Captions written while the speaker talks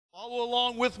Follow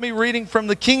along with me reading from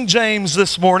the King James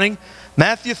this morning,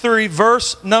 Matthew 3,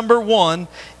 verse number 1.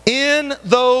 In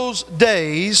those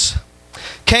days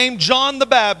came John the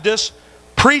Baptist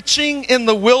preaching in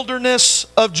the wilderness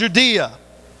of Judea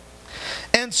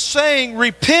and saying,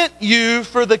 Repent you,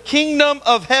 for the kingdom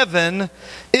of heaven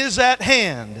is at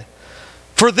hand.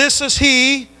 For this is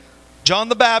he, John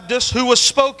the Baptist, who was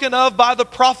spoken of by the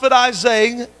prophet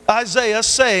Isaiah,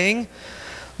 saying,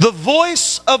 The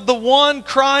voice of the one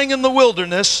crying in the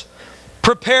wilderness,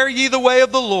 Prepare ye the way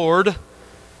of the Lord,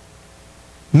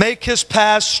 make his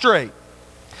paths straight.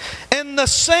 And the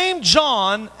same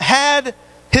John had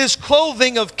his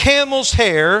clothing of camel's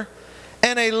hair,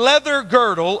 and a leather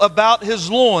girdle about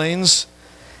his loins,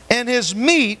 and his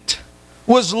meat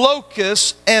was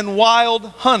locusts and wild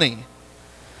honey.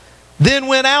 Then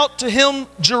went out to him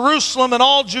Jerusalem and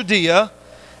all Judea,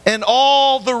 and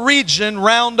all the region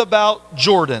round about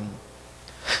Jordan.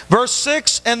 Verse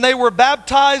 6, And they were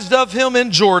baptized of him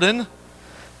in Jordan,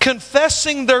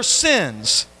 confessing their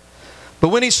sins. But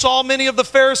when he saw many of the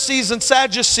Pharisees and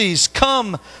Sadducees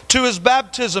come to his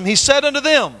baptism, he said unto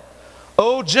them,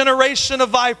 O generation of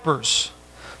vipers,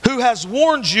 who has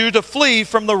warned you to flee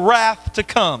from the wrath to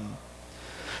come?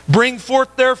 Bring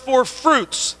forth therefore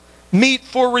fruits, meet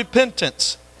for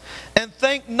repentance. And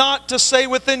think not to say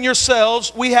within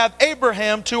yourselves, We have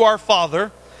Abraham to our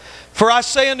father. For I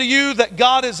say unto you that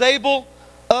God is able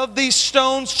of these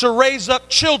stones to raise up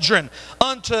children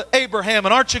unto Abraham.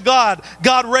 And aren't you glad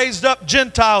God raised up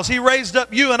Gentiles? He raised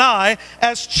up you and I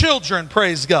as children,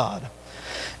 praise God.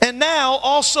 And now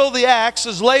also the axe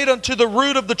is laid unto the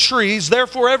root of the trees.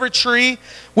 Therefore every tree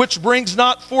which brings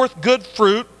not forth good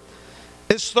fruit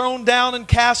is thrown down and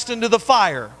cast into the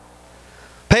fire.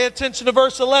 Pay attention to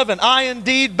verse 11. I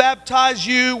indeed baptize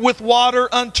you with water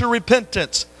unto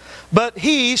repentance. But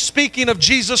he, speaking of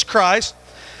Jesus Christ,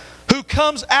 who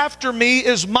comes after me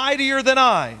is mightier than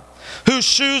I, whose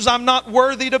shoes I'm not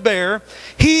worthy to bear.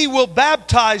 He will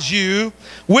baptize you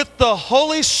with the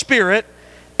Holy Spirit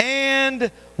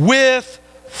and with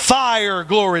fire.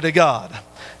 Glory to God.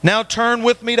 Now turn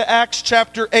with me to Acts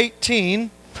chapter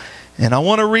 18. And I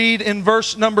want to read in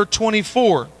verse number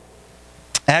 24.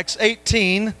 Acts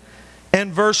 18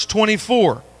 and verse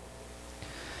 24.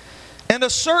 And a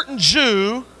certain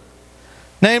Jew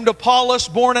named Apollos,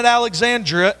 born at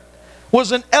Alexandria,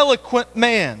 was an eloquent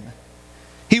man.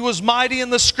 He was mighty in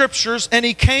the Scriptures, and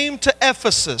he came to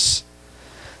Ephesus.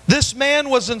 This man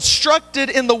was instructed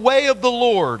in the way of the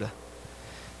Lord,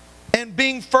 and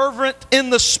being fervent in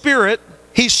the Spirit,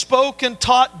 he spoke and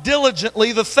taught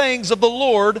diligently the things of the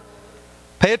Lord.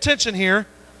 Pay attention here.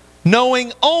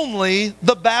 Knowing only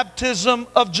the baptism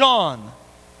of John.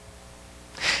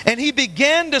 And he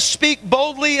began to speak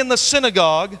boldly in the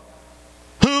synagogue,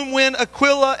 whom when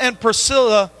Aquila and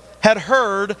Priscilla had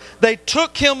heard, they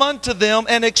took him unto them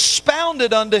and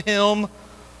expounded unto him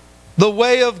the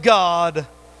way of God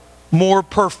more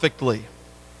perfectly.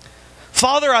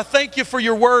 Father, I thank you for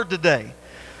your word today.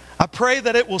 I pray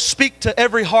that it will speak to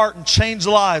every heart and change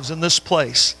lives in this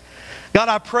place. God,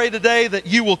 I pray today that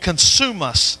you will consume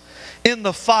us in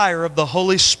the fire of the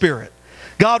Holy Spirit.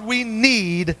 God, we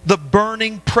need the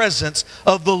burning presence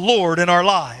of the Lord in our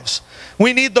lives.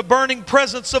 We need the burning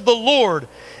presence of the Lord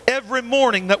every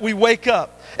morning that we wake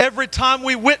up, every time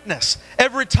we witness,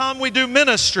 every time we do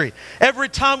ministry, every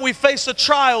time we face a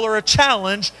trial or a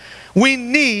challenge. We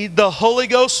need the Holy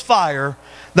Ghost fire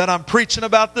that I'm preaching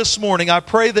about this morning. I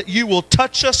pray that you will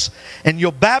touch us and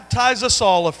you'll baptize us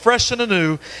all afresh and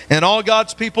anew. And all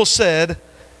God's people said,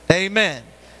 Amen.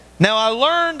 Now, I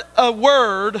learned a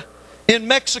word in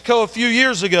Mexico a few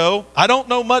years ago. I don't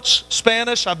know much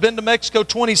Spanish. I've been to Mexico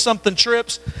 20-something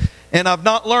trips, and I've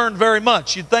not learned very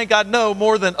much. You'd think I'd know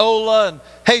more than hola and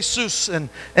Jesus and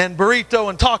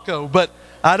burrito and taco, but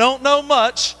I don't know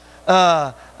much.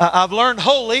 I've learned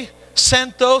holy,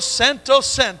 santos, santos,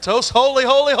 santos, holy,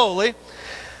 holy, holy.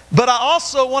 But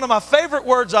one of my favorite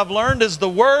words I've learned is the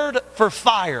word for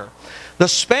fire. The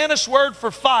Spanish word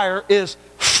for fire is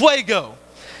fuego.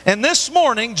 And this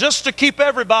morning, just to keep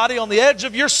everybody on the edge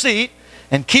of your seat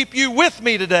and keep you with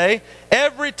me today,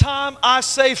 every time I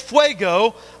say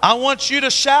fuego, I want you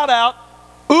to shout out,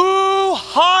 ooh,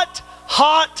 hot,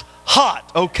 hot,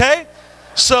 hot, okay?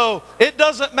 So it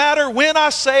doesn't matter when I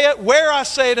say it, where I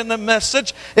say it in the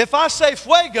message. If I say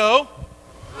fuego,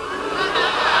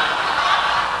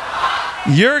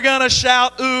 you're going to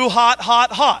shout, ooh, hot,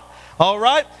 hot, hot, all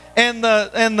right? And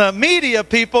the media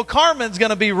people, Carmen's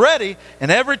going to be ready.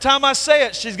 And every time I say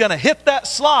it, she's going to hit that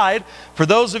slide. For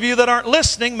those of you that aren't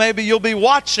listening, maybe you'll be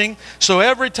watching. So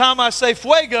every time I say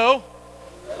fuego,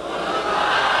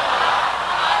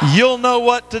 you'll know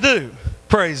what to do.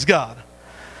 Praise God.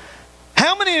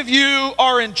 How many of you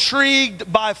are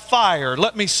intrigued by fire?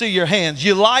 Let me see your hands.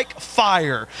 You like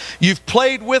fire. You've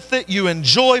played with it. You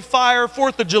enjoy fire.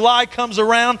 4th of July comes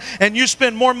around and you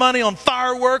spend more money on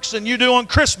fireworks than you do on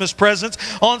Christmas presents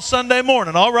on Sunday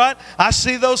morning. All right? I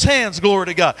see those hands. Glory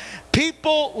to God.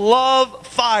 People love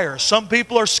fire. Some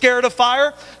people are scared of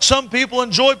fire. Some people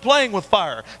enjoy playing with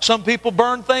fire. Some people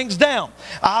burn things down.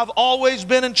 I've always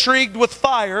been intrigued with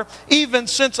fire, even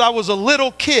since I was a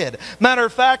little kid. Matter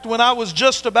of fact, when I was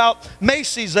just about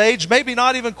Macy's age, maybe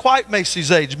not even quite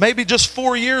Macy's age, maybe just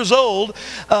 4 years old,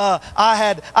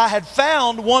 I had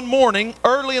found one morning,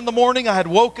 early in the morning, I had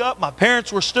woke up. My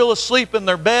parents were still asleep in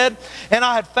their bed, and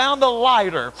I had found a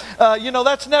lighter. You know,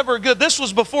 that's never good. This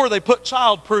was before they put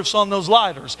child-proofs on those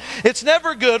lighters. It's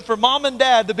never good for mom and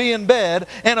dad to be in bed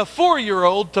and a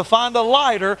 4-year-old to find a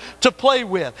lighter to play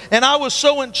with. And I was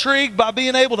so intrigued by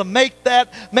being able to make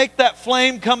that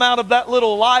flame come out of that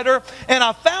little lighter. And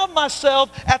I found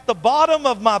myself at the bottom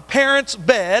of my parents'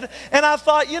 bed, and I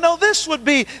thought, you know, this would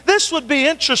be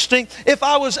interesting if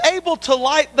I was able to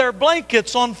light their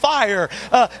blankets on fire.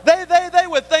 They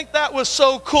would think that was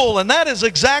so cool, and that is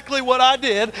exactly what I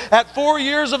did at 4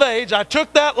 years of age. I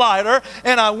took that lighter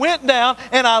and I went down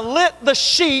and I lit the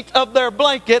sheet of their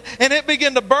blanket, and it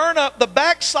began to burn up the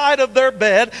backside of their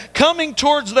bed, coming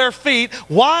towards their feet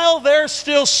while they're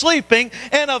still sleeping.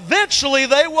 And eventually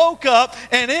they woke up,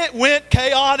 and it went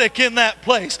chaotic in that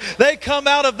place. They come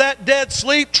out of that dead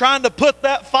sleep trying to put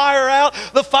that fire out.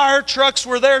 The fire trucks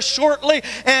were there shortly,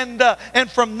 and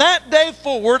from that day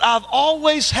forward, I've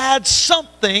always had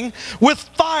something with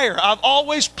fire. I've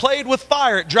always played with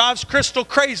fire. It drives Crystal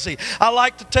crazy. I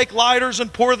like to take lighters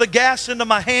and pour the gas into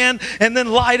my hand and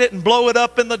then light it and blow it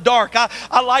up in the dark.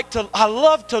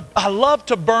 I love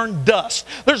to burn dust.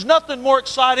 There's nothing more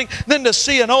exciting than to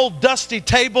see an old dusty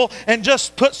table and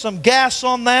just put some gas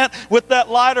on that with that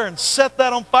lighter and set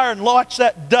that on fire and watch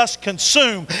that dust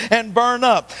consume and burn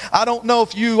up. I don't know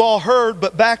if you all heard,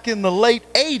 but back in the late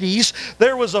 80s,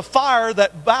 there was a fire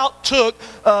that about took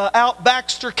out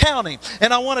Baxter County.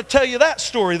 And I want to tell you that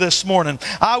story this morning.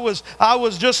 I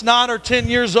was just 9 or 10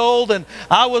 years old, and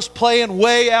I was playing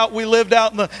way out. We lived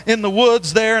out in the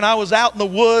woods there, and I was out in the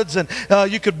woods, and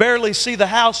you could barely see the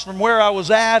house from where I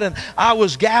was at, and I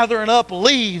was gathering up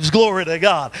leaves, glory to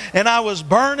God. And I was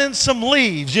burning some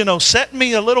leaves, you know, setting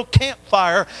me a little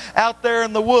campfire out there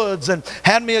in the woods, and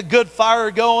had me a good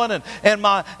fire going. And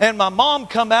my mom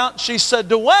come out, and she said,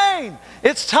 "Dwayne,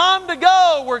 it's time to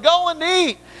go. We're going to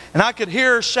eat." And I could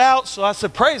hear her shout, so I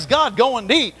said, "Praise God, going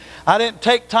to eat." I didn't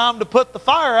take time to put the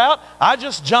fire out. I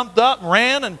just jumped up and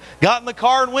ran and got in the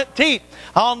car and went to eat.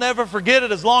 I'll never forget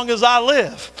it as long as I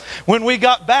live. When we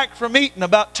got back from eating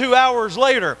about 2 hours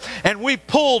later, and we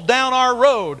pulled down our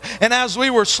road, and as we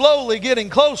were slowly getting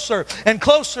closer and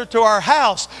closer to our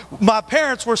house, my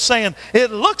parents were saying,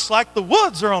 "It looks like the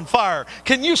woods are on fire.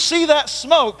 Can you see that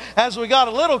smoke?" As we got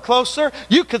a little closer,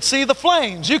 you could see the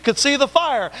flames. You could see the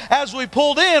fire. As we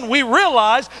pulled in, we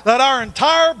realized that our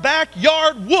entire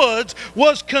backyard woods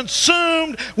was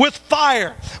consumed with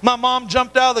fire. My mom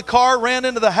jumped out of the car, ran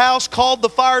into the house, called the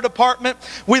fire department.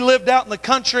 We lived out in the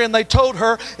country, and they told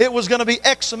her it was going to be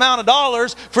X amount of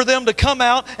dollars for them to come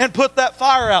out and put that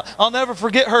fire out. I'll never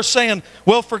forget her saying,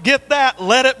 "Well, forget that,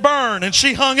 let it burn." And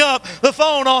she hung up the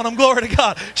phone on them, glory to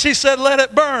God. She said, "Let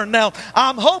it burn." Now,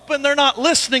 I'm hoping they're not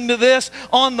listening to this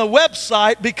on the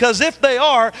website, because if they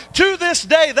are, to this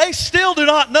day, they still do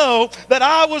not know that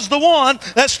I was the one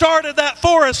that started that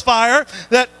forest fire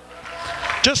that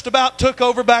just about took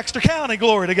over Baxter County,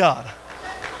 glory to God.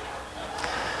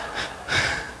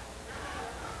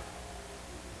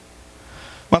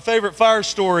 My favorite fire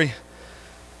story,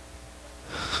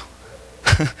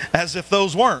 as if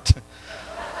those weren't,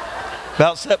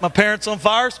 about set my parents on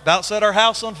fire, about set our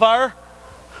house on fire.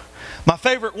 My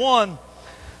favorite one,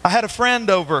 I had a friend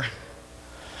over.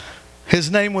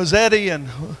 His name was Eddie, and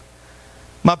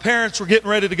my parents were getting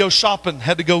ready to go shopping,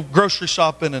 had to go grocery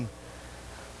shopping, and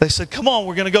they said, "Come on,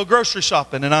 we're going to go grocery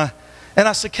shopping." And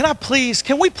I said, can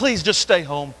we please just stay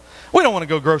home? We don't want to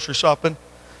go grocery shopping.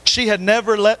 She had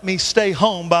never let me stay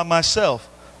home by myself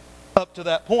up to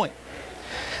that point.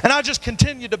 And I just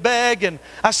continued to beg, and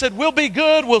I said, "We'll be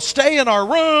good. We'll stay in our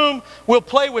room. We'll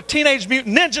play with Teenage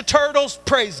Mutant Ninja Turtles."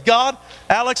 Praise God.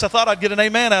 Alex, I thought I'd get an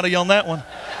amen out of you on that one.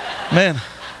 Man.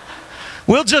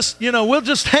 We'll just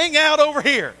hang out over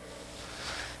here.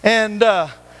 And,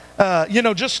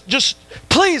 just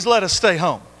please let us stay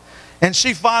home. And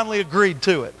she finally agreed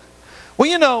to it.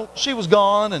 Well, she was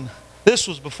gone, and this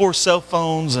was before cell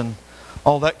phones and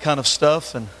all that kind of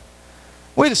stuff. And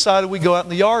we decided we'd go out in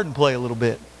the yard and play a little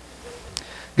bit.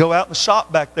 Go out in the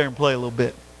shop back there and play a little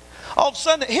bit. All of a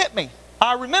sudden it hit me.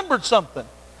 I remembered something.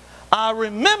 I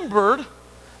remembered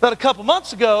that a couple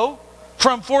months ago,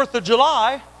 from 4th of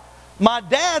July, my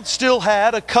dad still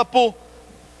had a couple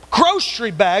grocery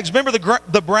bags. Remember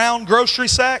the brown grocery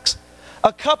sacks?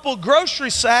 A couple grocery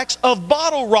sacks of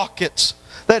bottle rockets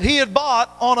that he had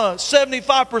bought on a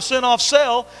 75% off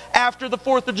sale after the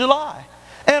 4th of July.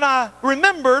 And I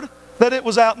remembered that it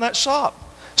was out in that shop.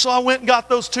 So I went and got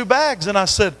those 2 bags and I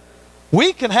said,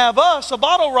 we can have us a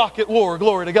bottle rocket war,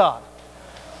 glory to God.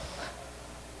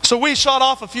 So we shot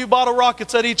off a few bottle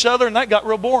rockets at each other and that got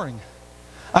real boring.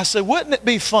 I said, wouldn't it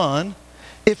be fun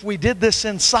if we did this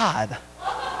inside?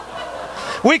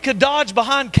 We could dodge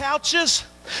behind couches.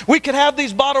 We could have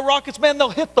these bottle rockets. Man, they'll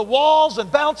hit the walls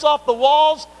and bounce off the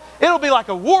walls. It'll be like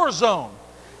a war zone.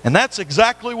 And that's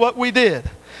exactly what we did.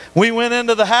 We went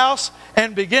into the house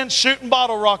and began shooting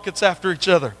bottle rockets after each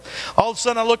other. All of a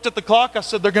sudden I looked at the clock. I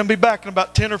said, they're going to be back in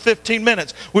about 10 or 15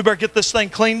 minutes. We better get this thing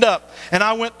cleaned up. And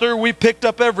I went through, we picked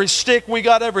up every stick. We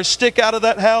got every stick out of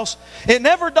that house. It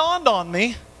never dawned on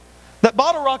me that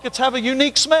bottle rockets have a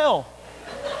unique smell.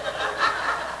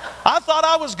 I thought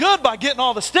I was good by getting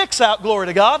all the sticks out, glory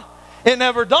to God. It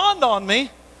never dawned on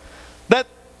me that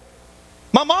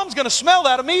my mom's going to smell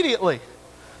that immediately.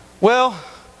 Well,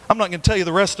 I'm not going to tell you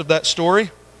the rest of that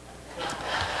story.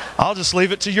 I'll just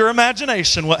leave it to your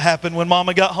imagination what happened when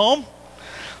Mama got home.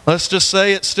 Let's just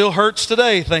say it still hurts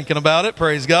today thinking about it,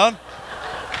 praise God.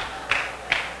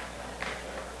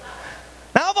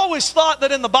 Now, I've always thought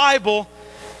that in the Bible,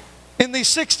 in these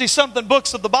 60-something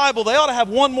books of the Bible, they ought to have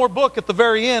one more book at the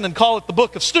very end and call it the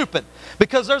book of stupid.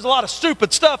 Because there's a lot of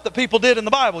stupid stuff that people did in the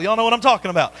Bible. Y'all know what I'm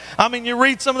talking about. I mean, you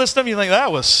read some of this stuff and you think,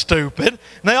 that was stupid. And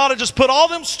they ought to just put all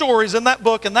them stories in that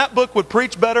book, and that book would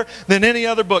preach better than any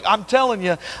other book. I'm telling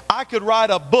you, I could write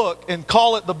a book and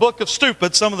call it the book of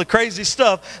stupid, some of the crazy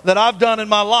stuff that I've done in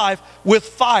my life with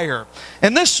fire.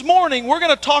 And this morning, we're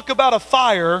going to talk about a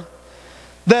fire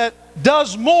that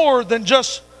does more than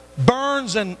just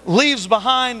burns and leaves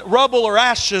behind rubble or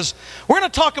ashes. We're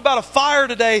going to talk about a fire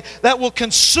today that will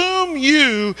consume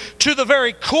you to the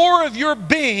very core of your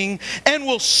being and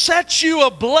will set you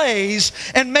ablaze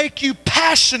and make you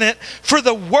passionate for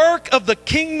the work of the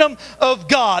kingdom of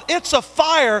God. It's a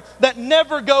fire that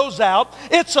never goes out.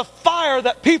 It's a fire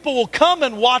that people will come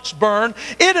and watch burn.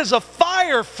 It is a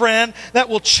fire, friend, that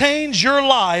will change your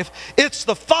life. It's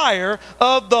the fire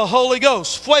of the Holy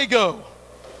Ghost. Fuego.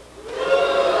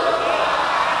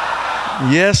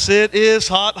 Yes, it is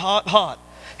hot, hot, hot.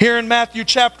 Here in Matthew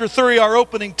chapter 3, our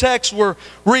opening text, we're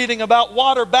reading about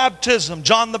water baptism.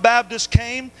 John the Baptist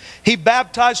came. He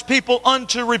baptized people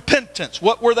unto repentance.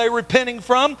 What were they repenting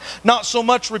from? Not so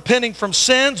much repenting from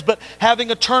sins, but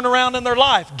having a turnaround in their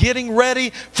life. Getting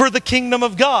ready for the kingdom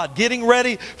of God. Getting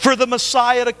ready for the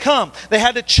Messiah to come. They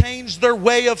had to change their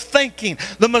way of thinking.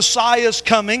 The Messiah is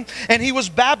coming, and He was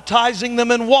baptizing them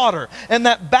in water. And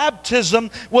that baptism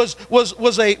was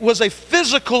a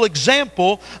physical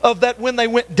example of that when they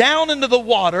went down into the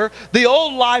water, the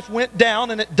old life went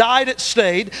down and it died, it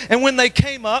stayed. And when they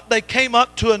came up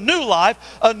to a new life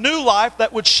that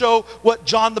would show what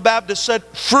John the Baptist said,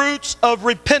 fruits of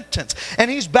repentance. And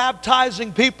he's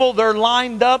baptizing people. They're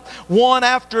lined up one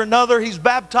after another. He's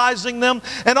baptizing them.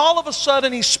 And all of a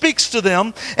sudden he speaks to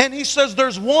them and he says,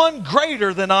 there's one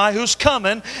greater than I who's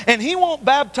coming, and he won't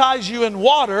baptize you in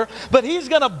water, but he's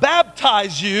going to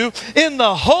baptize you in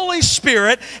the Holy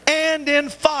Spirit and in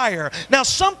fire. Now,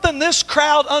 something this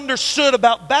crowd understood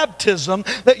about baptism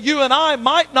that you and I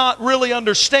might not really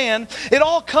understand, it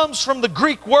all comes from the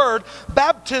Greek word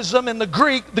baptism. In the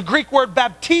Greek word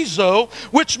baptizo,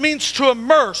 which means to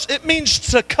immerse. It means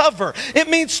to cover. It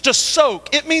means to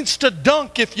soak. It means to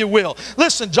dunk, if you will.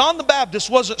 Listen, John the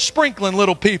Baptist wasn't sprinkling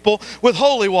little people with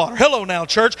holy water. Hello now,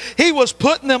 church. He was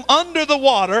putting them under the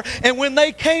water, and when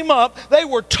they came up, they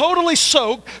were totally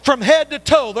soaked from head to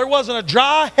toe. There wasn't a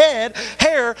dry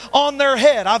hair on their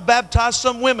head. I've baptized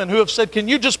some women who have said, can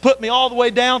you just put me all the way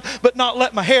down but not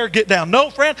let my hair get down? No,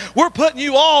 friend, we're putting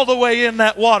you all the way in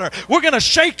that water. We're going to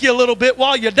shake you a little bit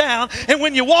while you're down, and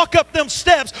when you walk up them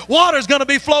steps, water's going to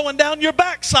be flowing down your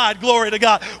backside, glory to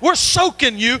God. We're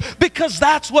soaking you because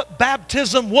that's what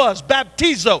baptism was.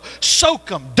 Baptizo, soak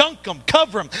them, dunk them,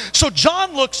 cover them. So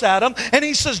John looks at them and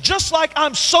he says, just like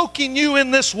I'm soaking you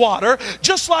in this water,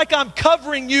 just like I'm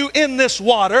covering you in this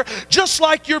water, just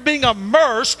like you're being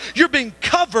immersed, you're being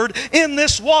covered in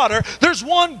this water, there's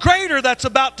one greater that's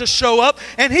about to show up,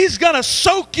 and he's going to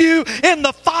soak you in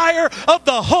the fire of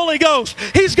the Holy Ghost.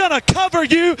 He's going to cover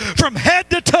you from head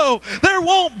to toe. There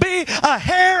won't be a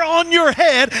hair on your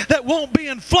head that won't be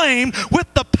inflamed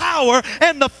with the power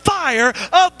and the fire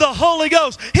of the Holy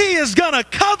Ghost. He is going to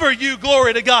cover you,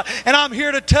 glory to God. And I'm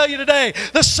here to tell you today,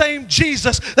 the same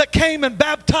Jesus that came and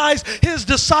baptized his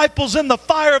disciples in the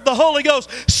fire of the Holy Ghost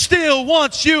still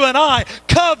wants you and I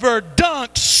covered,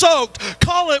 dunked, soaked,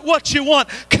 call it what you want,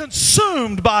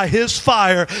 consumed by his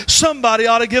fire. Somebody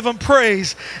ought to give him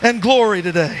praise and glory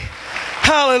today.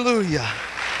 Hallelujah.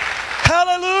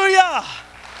 Hallelujah.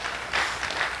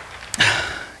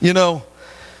 You know,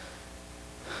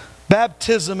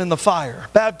 baptism in the fire,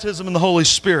 baptism in the Holy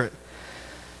Spirit,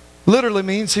 literally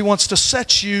means he wants to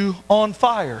set you on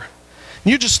fire.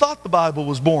 You just thought the Bible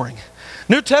was boring.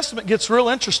 New Testament gets real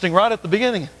interesting right at the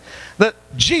beginning. That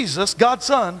Jesus, God's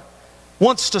Son,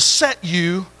 wants to set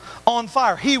you on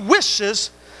fire. He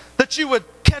wishes that you would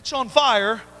catch on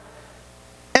fire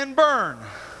and burn.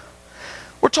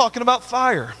 We're talking about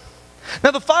fire.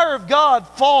 Now, the fire of God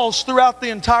falls throughout the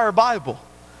entire Bible.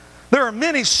 There are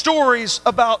many stories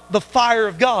about the fire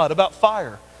of God, about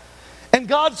fire. And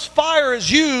God's fire is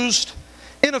used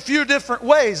in a few different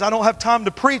ways. I don't have time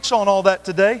to preach on all that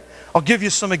today. I'll give you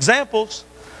some examples.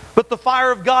 But the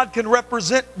fire of God can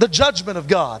represent the judgment of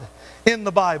God in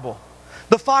the Bible.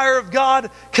 The fire of God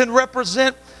can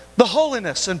represent the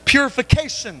holiness and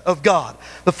purification of God.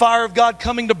 The fire of God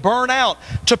coming to burn out,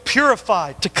 to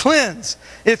purify, to cleanse,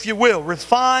 if you will.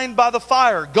 Refined by the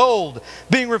fire. Gold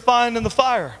being refined in the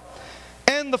fire.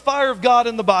 And the fire of God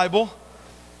in the Bible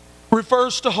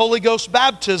refers to Holy Ghost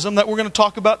baptism that we're going to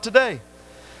talk about today.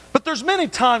 But there's many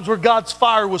times where God's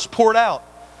fire was poured out.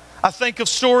 I think of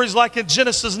stories like in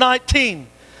Genesis 19,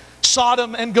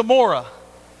 Sodom and Gomorrah.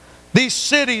 These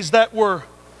cities that were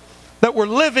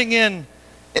living in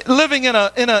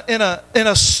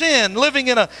a sin, living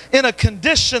in a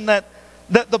condition that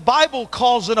the Bible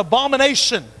calls an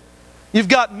abomination. You've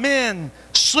got men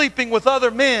sleeping with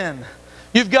other men.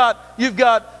 You've got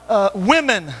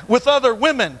women with other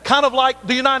women, kind of like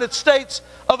the United States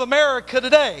of America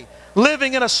today,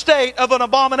 living in a state of an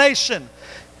abomination.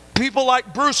 People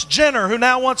like Bruce Jenner, who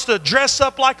now wants to dress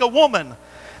up like a woman.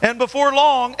 And before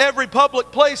long, every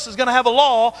public place is going to have a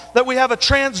law that we have a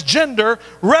transgender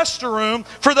restroom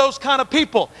for those kind of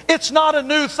people. It's not a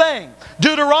new thing.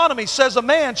 Deuteronomy says a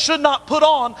man should not put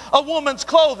on a woman's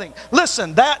clothing.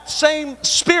 Listen, that same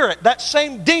spirit, that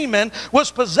same demon was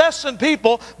possessing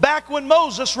people back when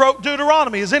Moses wrote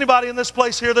Deuteronomy. Is anybody in this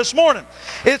place here this morning?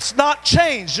 It's not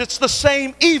changed. It's the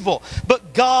same evil.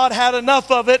 But God had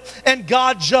enough of it, and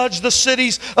God judged the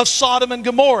cities of Sodom and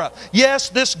Gomorrah. Yes,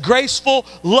 this graceful,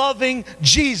 loving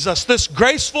Jesus, this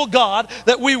graceful God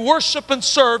that we worship and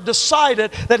serve,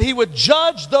 decided that He would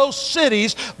judge those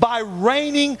cities by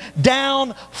raining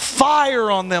down fire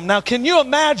on them. Now, can you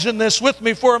imagine this with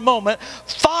me for a moment?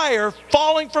 Fire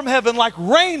falling from heaven like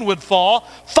rain would fall,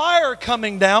 fire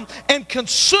coming down and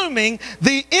consuming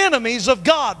the enemies of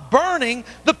God, burning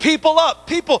the people up.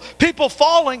 People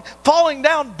falling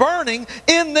down, burning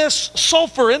in this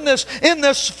sulfur, in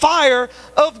this fire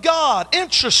of God.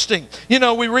 Interesting. You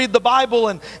know, we read the Bible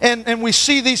and we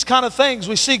see these kind of things.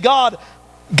 We see God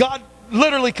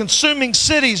literally consuming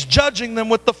cities, judging them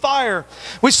with the fire.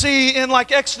 We see in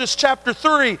like Exodus chapter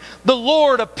 3, the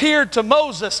Lord appeared to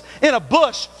Moses in a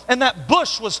bush, and that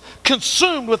bush was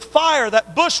consumed with fire.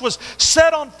 That bush was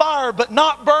set on fire but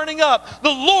not burning up. The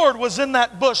Lord was in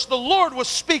that bush. The Lord was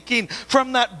speaking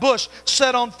from that bush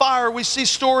set on fire. We see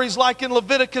stories like in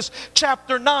Leviticus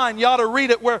chapter 9, you ought to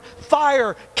read it, where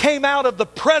fire came out of the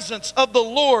presence of the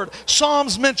Lord.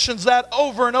 Psalms mentions that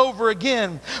over and over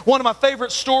again. One of my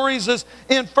favorite stories is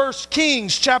in 1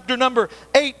 Kings chapter number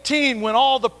 18, when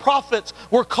all the prophets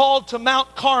were called to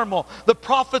Mount Carmel. The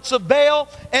prophets of Baal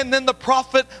and then the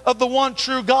prophet of the one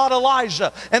true God,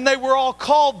 Elijah. And they were all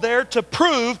called there to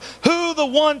prove who the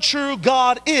one true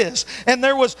God is. And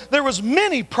there was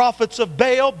many prophets of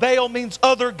Baal. Baal means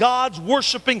other gods,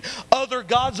 worshiping other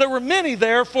gods. There were many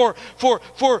there for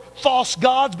false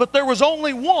gods, but there was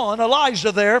only one,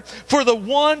 Elijah, there for the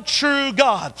one true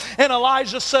God. And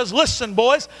Elijah says, listen,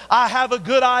 boys, I have a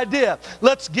good idea.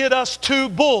 Let's get us 2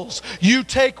 bulls. You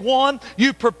take one,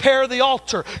 you prepare the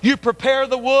altar. You prepare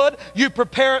the wood, you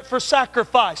prepare it for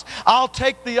sacrifice. I'll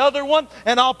take the other one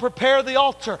and I'll prepare the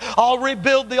altar. I'll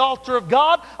rebuild the altar of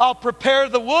God. I'll prepare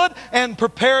the wood and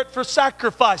prepare it for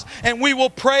sacrifice. And we will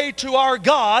pray to our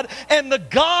God, and the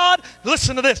God,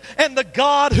 listen to this, and the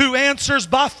God who answers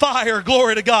by fire.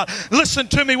 Glory to God. Listen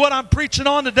to me, what I'm preaching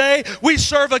on today. We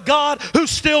serve a God who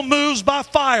still moves by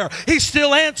fire. He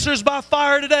still answers answers by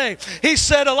fire today. He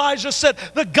said, Elijah said,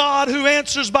 the God who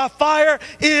answers by fire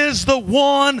is the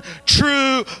one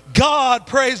true God.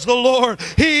 Praise the Lord.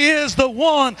 He is the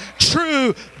one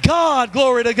true God.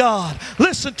 Glory to God.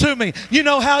 Listen to me. You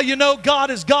know how you know God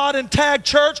is God in Tag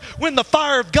Church? When the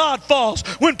fire of God falls.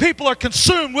 When people are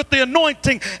consumed with the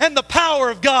anointing and the power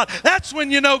of God. That's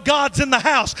when you know God's in the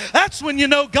house. That's when you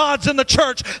know God's in the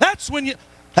church. That's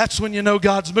when you know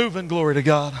God's moving. Glory to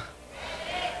God.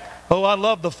 Oh, I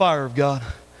love the fire of God.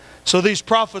 So these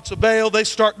prophets of Baal, they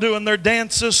start doing their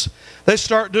dances. They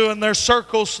start doing their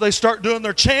circles. They start doing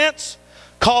their chants,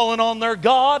 calling on their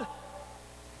God.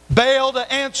 Baal to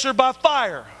answer by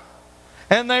fire.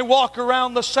 And they walk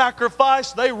around the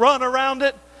sacrifice. They run around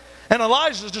it. And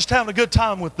Elijah's just having a good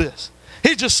time with this.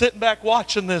 He's just sitting back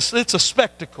watching this. It's a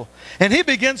spectacle. And he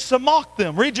begins to mock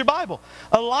them. Read your Bible.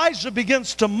 Elijah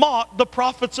begins to mock the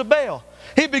prophets of Baal.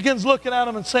 He begins looking at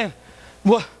them and saying,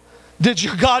 "What? Did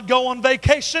your God go on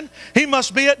vacation? He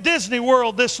must be at Disney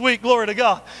World this week, glory to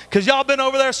God. Because y'all been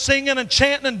over there singing and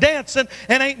chanting and dancing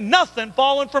and ain't nothing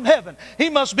falling from heaven. He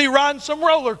must be riding some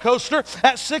roller coaster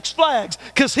at Six Flags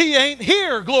because he ain't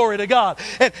here, glory to God."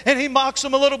 And he mocks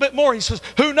them a little bit more. He says,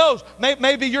 who knows,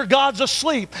 maybe your God's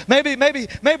asleep. Maybe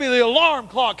the alarm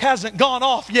clock hasn't gone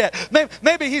off yet.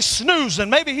 Maybe he's snoozing.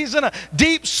 Maybe he's in a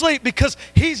deep sleep because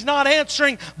he's not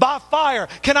answering by fire.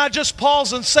 Can I just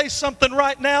pause and say something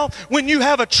right now? When you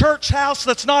have a church house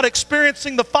that's not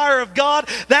experiencing the fire of God,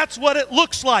 that's what it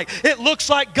looks like. It looks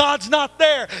like God's not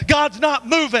there. God's not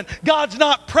moving. God's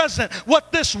not present.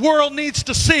 What this world needs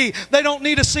to see, they don't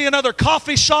need to see another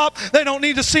coffee shop. They don't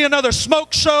need to see another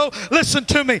smoke show. Listen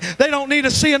to me. They don't need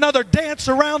to see another dance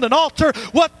around an altar.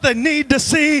 What they need to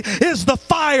see is the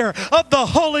fire of the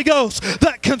Holy Ghost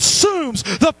that consumes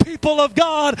the people of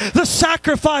God, the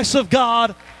sacrifice of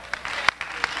God.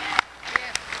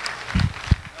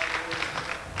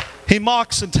 He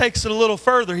mocks and takes it a little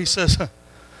further. He says,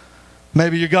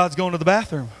 maybe your God's going to the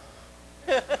bathroom.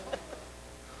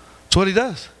 That's what he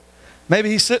does. Maybe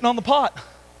he's sitting on the pot.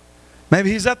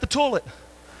 Maybe he's at the toilet.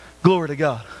 Glory to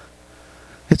God.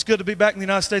 It's good to be back in the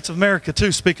United States of America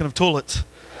too, speaking of toilets.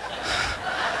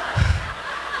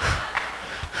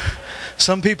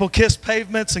 Some people kiss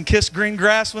pavements and kiss green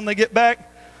grass when they get back.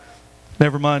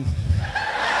 Never mind.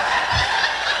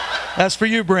 That's for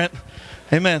you, Brent.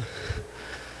 Amen.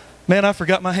 Man, I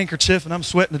forgot my handkerchief and I'm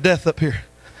sweating to death up here.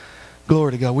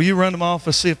 Glory to God. Will you run to my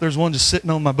office, see if there's one just sitting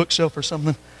on my bookshelf or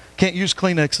something? Can't use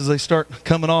Kleenex as they start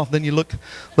coming off. Then you look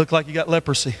like you got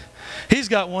leprosy. He's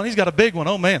got one. He's got a big one.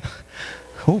 Oh, man.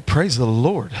 Oh, praise the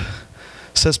Lord.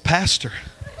 Says pastor.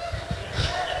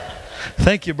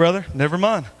 Thank you, brother. Never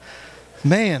mind.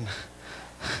 Man.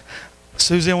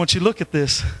 Susie, I want you to look at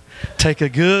this. Take a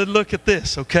good look at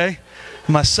this, okay?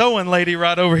 My sewing lady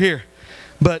right over here.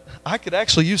 But I could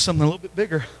actually use something a little bit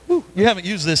bigger. Woo, you haven't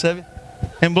used this, have you?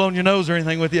 And blown your nose or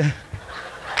anything with you?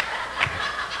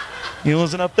 You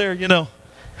wasn't up there, you know.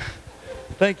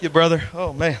 Thank you, brother.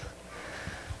 Oh, man.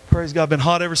 Praise God. Been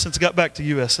hot ever since I got back to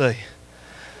USA.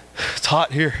 It's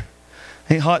hot here.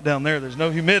 Ain't hot down there. There's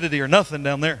no humidity or nothing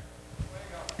down there.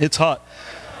 It's hot.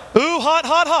 Ooh, hot,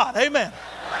 hot, hot. Amen.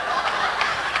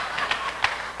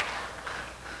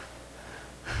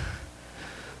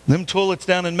 Them toilets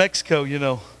down in Mexico, you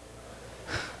know.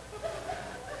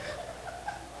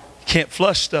 You can't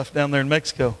flush stuff down there in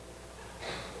Mexico.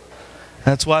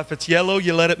 That's why if it's yellow,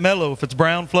 you let it mellow. If it's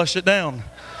brown, flush it down.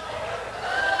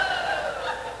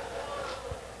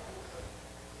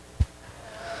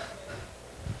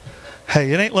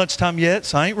 Hey, it ain't lunchtime yet,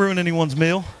 so I ain't ruining anyone's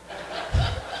meal.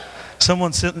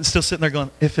 Someone's still sitting there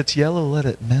going, if it's yellow, let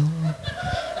it mellow.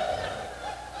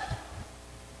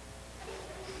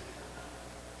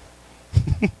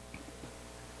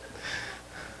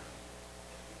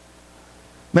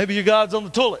 Maybe your God's on the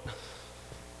toilet.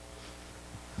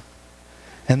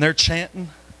 And they're chanting.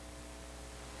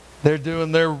 They're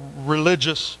doing their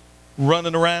religious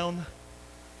running around.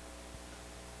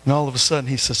 And all of a sudden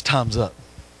he says, time's up.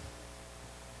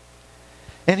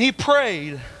 And he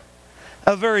prayed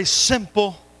a very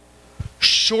simple,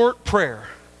 short prayer.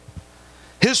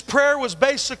 His prayer was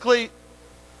basically,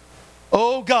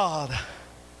 oh God,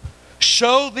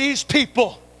 show these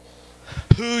people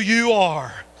who you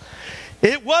are.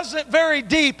 It wasn't very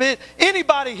deep.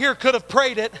 Anybody here could have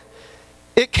prayed it.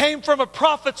 It came from a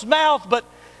prophet's mouth, but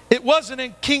it wasn't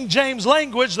in King James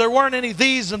language. There weren't any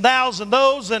these and thous and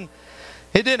those, and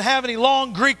it didn't have any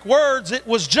long Greek words. It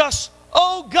was just,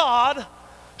 oh God,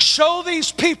 show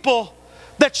these people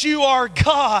that you are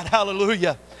God.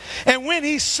 Hallelujah. And when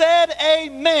he said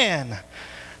amen,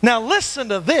 now listen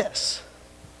to this.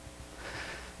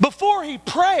 Before he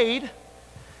prayed,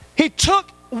 he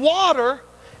took water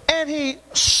and he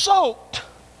soaked.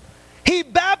 He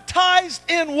baptized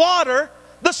in water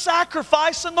the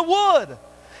sacrifice and the wood.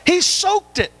 He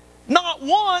soaked it. Not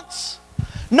once,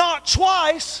 not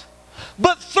twice,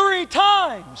 but 3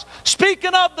 times.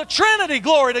 Speaking of the Trinity,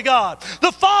 glory to God.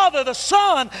 The Father, the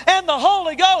Son, and the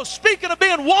Holy Ghost. Speaking of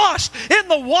being washed in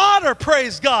the water,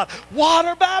 praise God.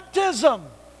 Water baptism.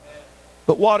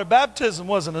 But water baptism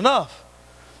wasn't enough.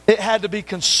 It had to be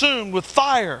consumed with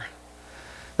fire.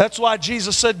 That's why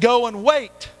Jesus said, go and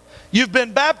wait. You've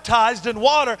been baptized in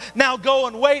water. Now go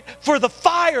and wait for the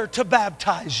fire to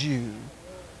baptize you.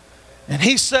 And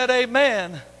he said,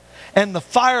 amen. And the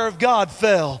fire of God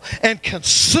fell and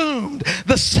consumed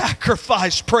the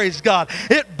sacrifice, praise God.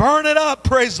 It burned it up,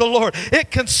 praise the Lord. It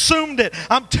consumed it.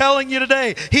 I'm telling you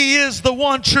today, He is the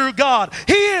one true God.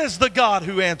 He is the God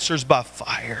who answers by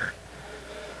fire.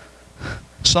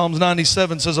 Psalms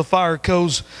 97 says a fire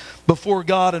goes before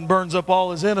God and burns up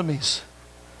all His enemies.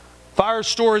 Fire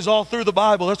stories all through the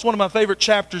Bible. That's one of my favorite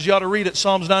chapters. You ought to read it,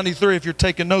 Psalms 93. If you're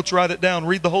taking notes, write it down.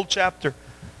 Read the whole chapter.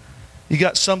 You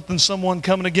got something, someone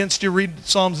coming against you, read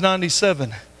Psalms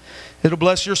 97. It'll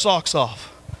bless your socks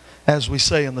off, as we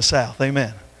say in the South.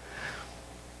 Amen.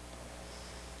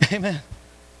 Amen.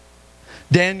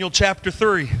 Daniel chapter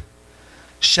 3.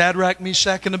 Shadrach,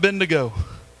 Meshach, and Abednego.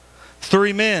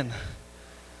 3 men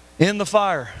in the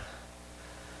fire.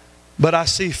 But I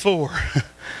see 4.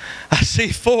 I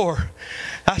see 4.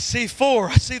 I see 4.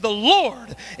 I see the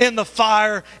Lord in the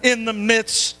fire in the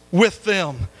midst with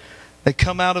them. They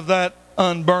come out of that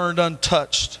unburned,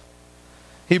 untouched.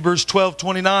 Hebrews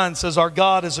 12:29 says our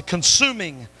God is a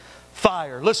consuming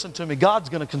fire. Listen to me. God's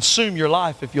going to consume your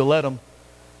life if you'll let Him.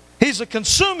 He's a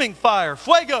consuming fire.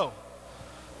 Fuego.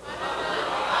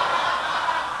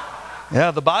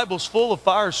 Yeah, the Bible's full of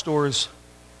fire stories.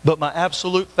 But my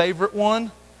absolute favorite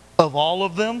one of all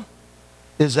of them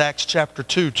is Acts chapter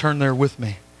 2. Turn there with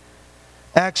me.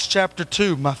 Acts chapter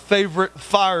 2, my favorite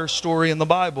fire story in the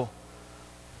Bible.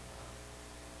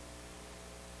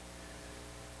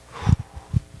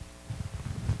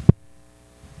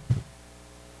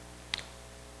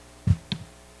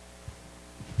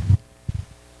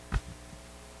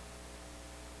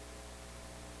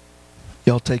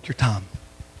 Y'all take your time.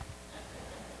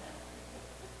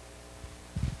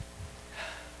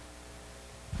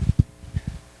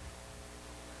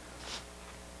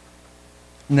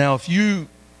 Now, if you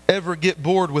ever get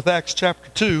bored with Acts chapter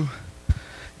 2,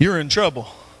 you're in trouble.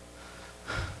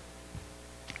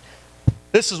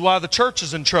 This is why the church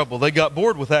is in trouble. They got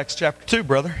bored with Acts chapter 2,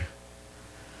 brother.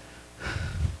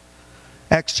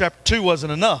 Acts chapter 2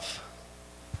 wasn't enough.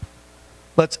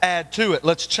 Let's add to it.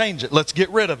 Let's change it. Let's get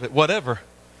rid of it. Whatever.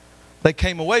 They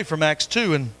came away from Acts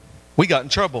 2 and we got in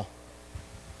trouble.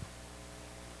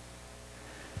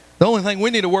 The only thing we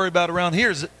need to worry about around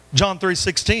here is John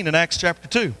 3:16 in Acts chapter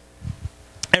 2.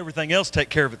 Everything else take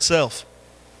care of itself.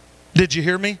 Did you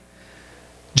hear me?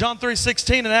 John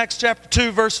 3:16 in Acts chapter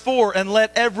 2 verse 4, and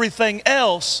let everything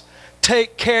else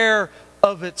take care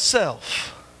of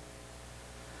itself.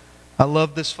 I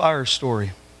love this fire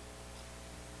story.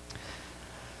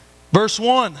 Verse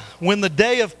 1, when the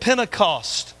day of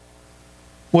Pentecost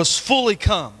was fully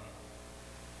come.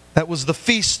 That was the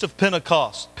feast of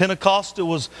Pentecost. Pentecost, it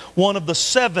was one of the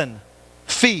 7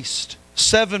 feasts,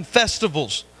 7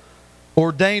 festivals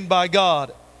ordained by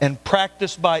God and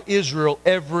practiced by Israel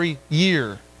every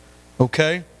year.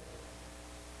 Okay?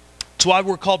 That's why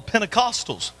we're called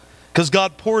Pentecostals. Because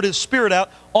God poured His Spirit out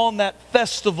on that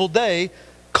festival day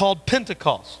called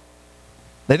Pentecost.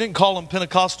 They didn't call them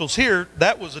Pentecostals here.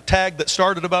 That was a tag that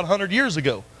started about 100 years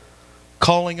ago.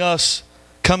 Calling us,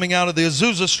 coming out of the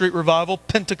Azusa Street revival,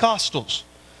 Pentecostals.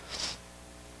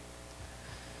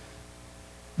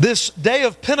 This day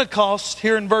of Pentecost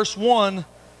here in verse 1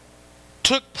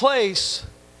 took place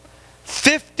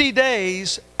 50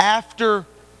 days after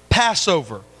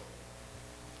Passover.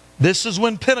 This is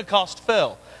when Pentecost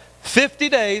fell. 50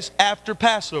 days after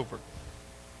Passover.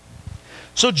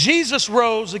 So Jesus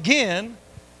rose again.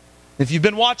 If you've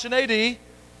been watching AD, He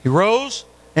rose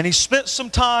and He spent some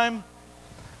time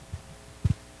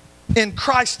in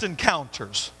Christ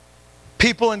encounters.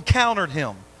 People encountered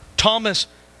Him. Thomas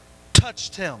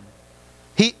touched Him.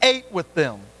 He ate with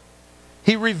them.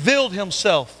 He revealed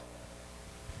Himself.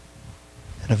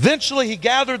 And eventually He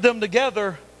gathered them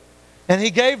together and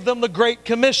He gave them the Great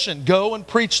Commission. Go and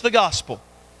preach the gospel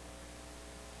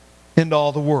into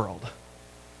all the world.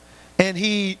 And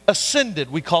He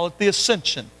ascended. We call it the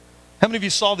ascension. How many of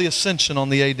you saw the ascension on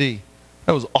the AD?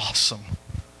 That was awesome.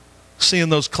 Seeing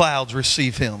those clouds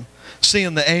receive Him.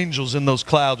 Seeing the angels in those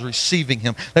clouds receiving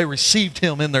Him. They received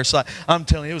Him in their sight. I'm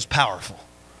telling you, it was powerful.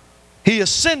 He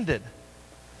ascended.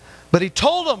 But he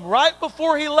told them right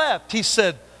before he left, he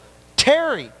said,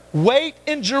 tarry, wait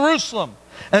in Jerusalem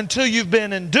until you've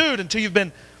been endued, until you've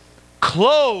been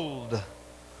clothed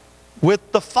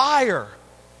with the fire,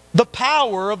 the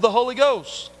power of the Holy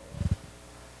Ghost.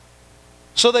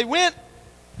 So they went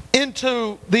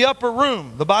into the upper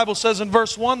room. The Bible says in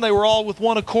verse 1, they were all with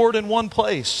one accord in one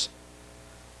place.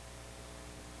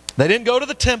 They didn't go to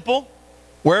the temple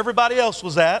where everybody else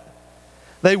was at.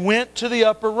 They went to the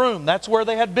upper room. That's where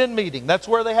they had been meeting. That's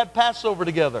where they had Passover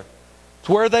together. It's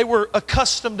where they were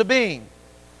accustomed to being.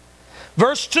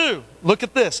 Verse 2, look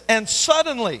at this. And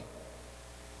suddenly,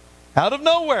 out of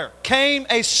nowhere, came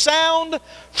a sound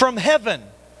from heaven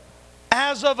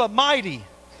as of a mighty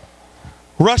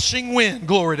rushing wind.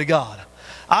 Glory to God.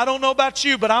 I don't know about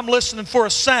you, but I'm listening for a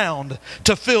sound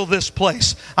to fill this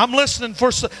place. I'm listening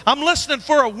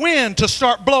for a wind to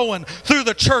start blowing through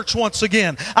the church once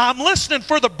again. I'm listening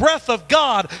for the breath of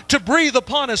God to breathe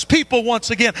upon His people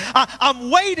once again. I'm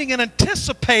waiting and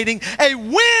anticipating a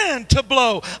wind to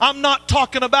blow. I'm not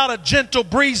talking about a gentle,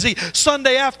 breezy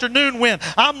Sunday afternoon wind.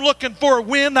 I'm looking for a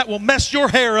wind that will mess your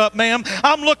hair up, ma'am.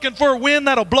 I'm looking for a wind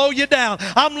that will blow you down.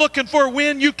 I'm looking for a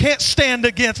wind you can't stand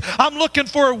against. I'm looking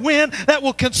for a wind that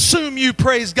will consume you,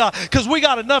 praise God. Because we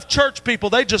got enough church people,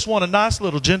 they just want a nice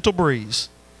little gentle breeze.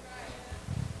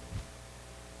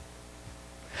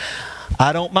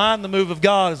 I don't mind the move of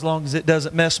God as long as it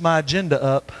doesn't mess my agenda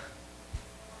up.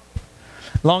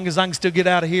 As long as I can still get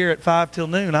out of here at 5 till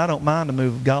noon, I don't mind the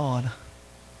move of God.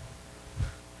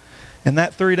 And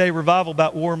that 3-day revival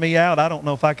about wore me out. I don't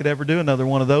know if I could ever do another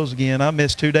one of those again. I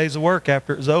missed 2 days of work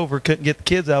after it was over. Couldn't get the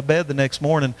kids out of bed the next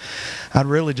morning. I'd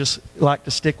really just like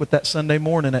to stick with that Sunday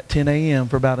morning at 10 a.m.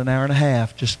 for about an hour and a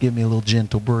half. Just give me a little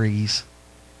gentle breeze.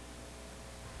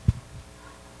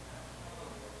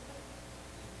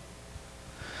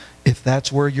 If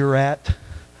that's where you're at,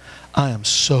 I am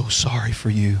so sorry for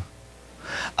you.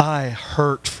 I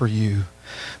hurt for you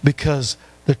because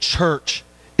the church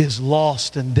is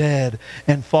lost and dead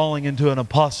and falling into an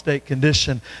apostate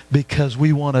condition because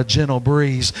we want a gentle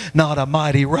breeze, not a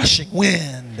mighty rushing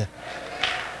wind.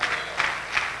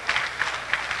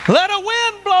 Let a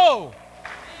wind blow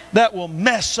that will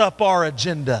mess up our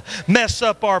agenda, mess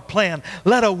up our plan.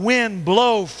 Let a wind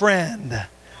blow, friend,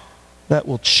 that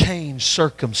will change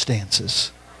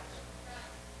circumstances.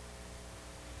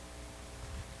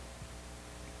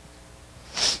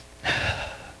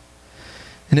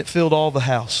 And it filled all the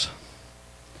house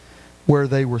where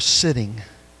they were sitting.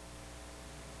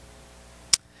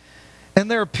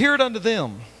 And there appeared unto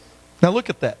them. Now look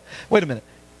at that. Wait a minute.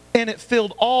 And it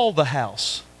filled all the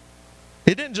house.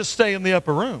 It didn't just stay in the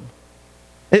upper room.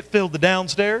 It filled the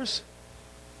downstairs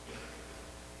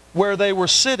where they were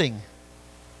sitting.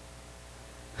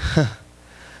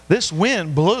 This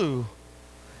wind blew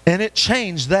and it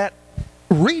changed that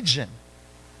region.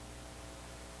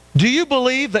 Do you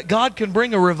believe that God can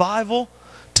bring a revival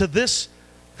to this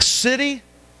city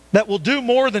that will do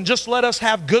more than just let us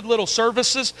have good little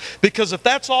services? Because if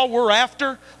that's all we're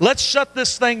after, let's shut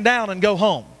this thing down and go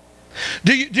home.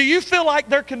 Do you feel like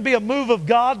there can be a move of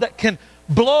God that can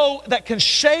blow, that can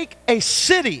shake a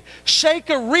city, shake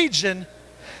a region,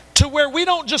 to where we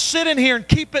don't just sit in here and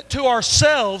keep it to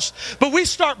ourselves, but we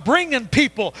start bringing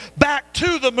people back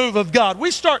to the move of God. We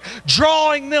start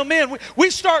drawing them in. We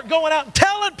start going out and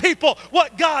telling people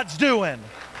what God's doing.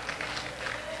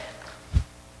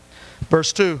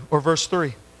 Verse 2 or verse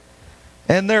 3.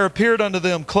 And there appeared unto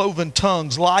them cloven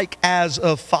tongues like as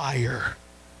of fire.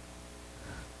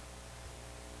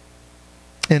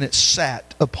 And it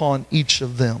sat upon each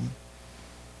of them.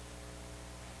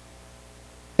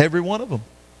 Every one of them.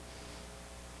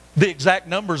 The exact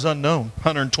number is unknown.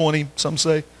 120, some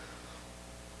say.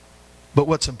 But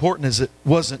what's important is it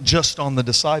wasn't just on the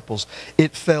disciples.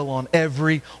 It fell on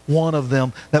every one of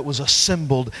them that was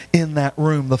assembled in that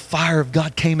room. The fire of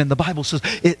God came in. The Bible says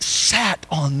it sat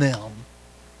on them.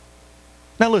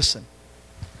 Now listen,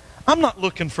 I'm not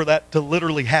looking for that to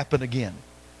literally happen again.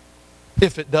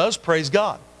 If it does, praise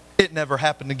God. It never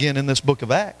happened again in this book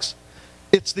of Acts.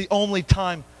 It's the only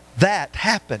time that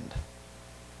happened.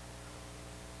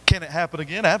 Can it happen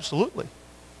again? Absolutely.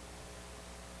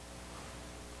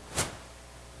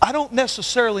 I don't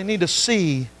necessarily need to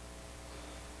see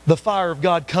the fire of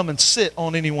God come and sit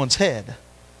on anyone's head.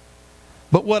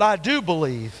 But what I do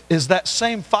believe is that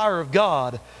same fire of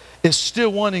God is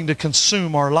still wanting to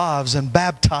consume our lives and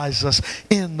baptize us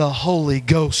in the Holy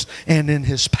Ghost and in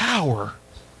His power.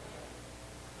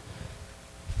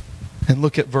 And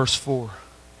look at verse 4.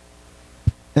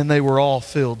 And they were all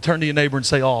filled. Turn to your neighbor and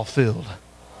say, all filled.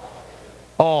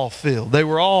 All filled. They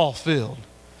were all filled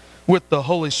with the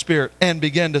Holy Spirit and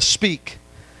began to speak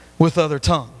with other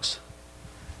tongues.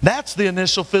 That's the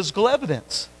initial physical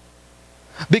evidence.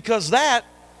 Because that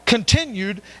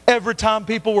continued every time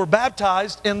people were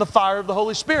baptized in the fire of the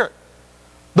Holy Spirit.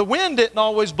 The wind didn't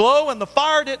always blow and the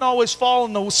fire didn't always fall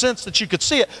in the sense that you could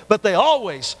see it, but they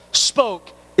always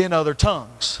spoke in other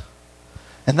tongues.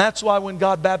 And that's why when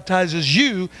God baptizes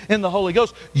you in the Holy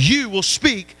Ghost, you will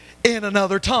speak in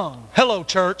another tongue. Hello,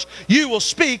 church. You will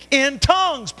speak in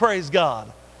tongues, praise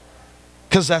God.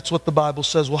 Because that's what the Bible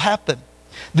says will happen.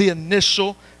 The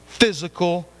initial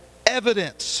physical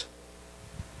evidence.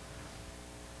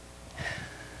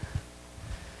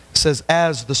 It says,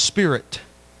 as the Spirit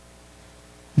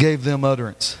gave them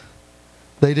utterance.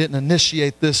 They didn't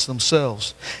initiate this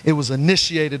themselves. It was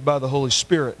initiated by the Holy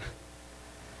Spirit.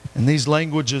 And these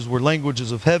languages were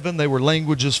languages of heaven. They were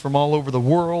languages from all over the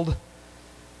world.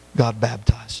 God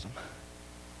baptized them.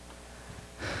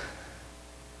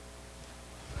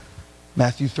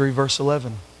 Matthew 3 verse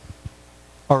 11.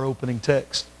 Our opening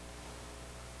text.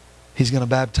 He's going to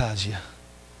baptize you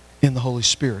in the Holy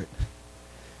Spirit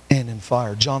and in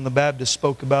fire. John the Baptist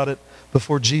spoke about it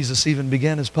before Jesus even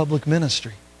began His public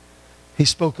ministry. He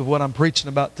spoke of what I'm preaching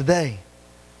about today.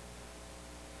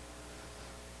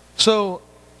 So,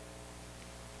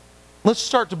 let's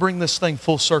start to bring this thing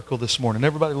full circle this morning.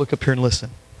 Everybody look up here and listen.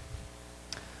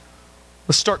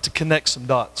 Let's start to connect some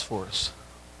dots for us.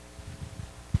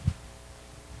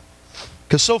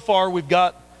 Because so far we've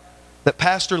got that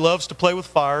pastor loves to play with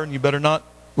fire, and you better not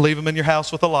leave him in your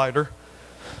house with a lighter.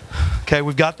 Okay,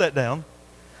 we've got that down.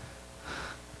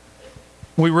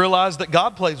 We realize that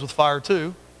God plays with fire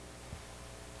too.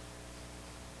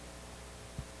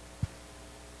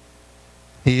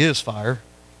 He is fire.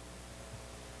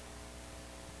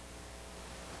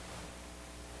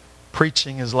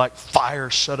 Preaching is like fire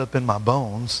shut up in my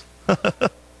bones.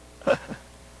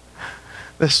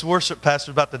 This worship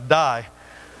pastor is about to die.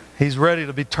 He's ready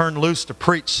to be turned loose to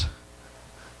preach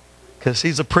because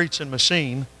he's a preaching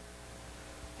machine.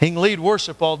 He can lead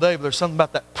worship all day, but there's something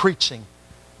about that preaching.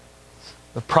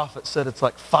 The prophet said it's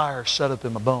like fire shut up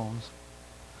in my bones.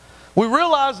 We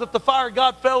realize that the fire of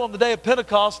God fell on the day of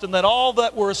Pentecost and that all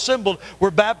that were assembled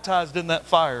were baptized in that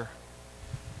fire.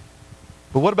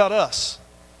 But what about us?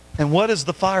 And what is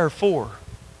the fire for?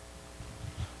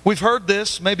 We've heard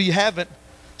this, maybe you haven't.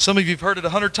 Some of you have heard it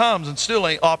 100 times and still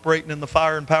ain't operating in the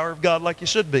fire and power of God like you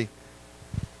should be.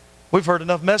 We've heard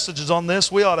enough messages on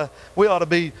this. We ought to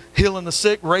be healing the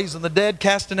sick, raising the dead,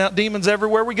 casting out demons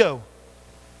everywhere we go.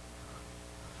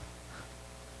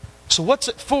 So what's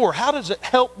it for? How does it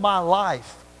help my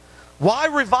life? Why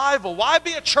revival? Why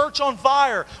be a church on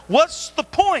fire? What's the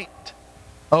point?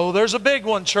 Oh, there's a big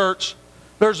one, church.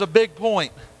 There's a big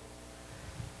point.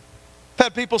 I've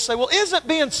had people say, well, isn't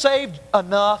being saved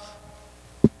enough?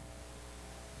 I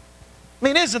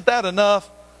mean, isn't that enough?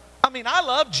 I mean, I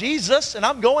love Jesus and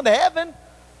I'm going to heaven.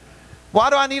 Why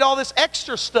do I need all this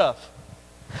extra stuff?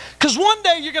 Because one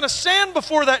day you're going to stand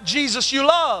before that Jesus you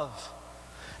love.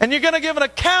 And you're going to give an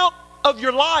account of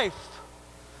your life.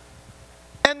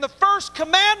 And the first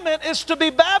commandment is to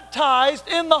be baptized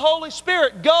in the Holy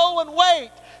Spirit. Go and wait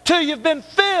till you've been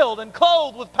filled and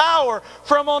clothed with power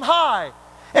from on high.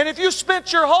 And if you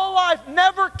spent your whole life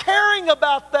never caring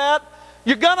about that,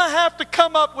 you're going to have to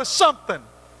come up with something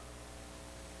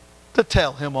to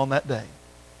tell Him on that day.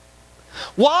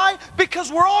 Why?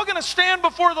 Because we're all going to stand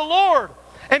before the Lord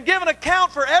and give an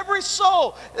account for every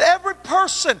soul, every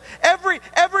person, every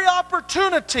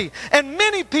opportunity. And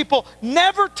many people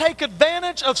never take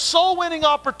advantage of soul-winning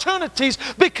opportunities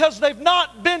because they've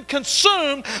not been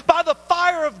consumed by the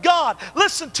fire of God.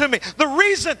 Listen to me. The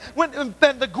reason, and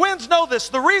the Gwens know this,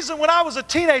 the reason when I was a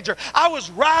teenager, I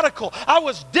was radical. I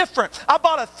was different. I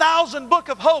bought 1,000 Book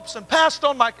of Hopes and passed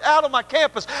out on my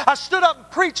campus. I stood up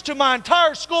and preached to my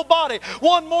entire school body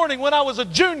one morning when I was a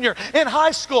junior in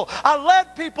high school. I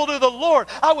led people to the Lord.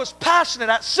 I was passionate.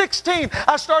 At 16,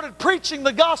 I started preaching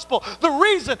the gospel. The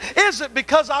reason isn't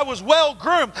because I was well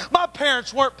groomed. My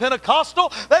parents weren't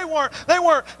Pentecostal. They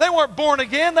weren't born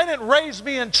again. They didn't raise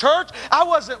me in church. I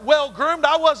wasn't well groomed.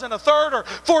 I wasn't a third or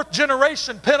fourth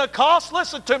generation Pentecost.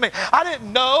 Listen to me. I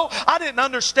didn't know. I didn't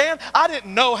understand. I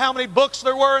didn't know how many books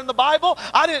there were in the Bible.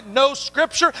 I didn't know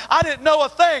Scripture. I didn't know a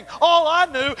thing. All I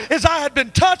knew is I had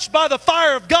been touched by the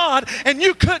fire of God, and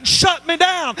you couldn't shut me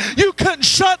down. You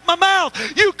couldn't shut my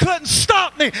mouth. You couldn't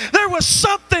stop me. There was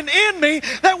something in me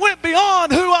that went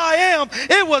beyond who I am.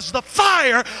 It was the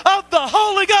fire of the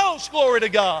Holy Ghost. Glory to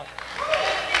God.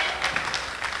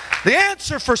 The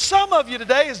answer for some of you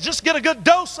today is just get a good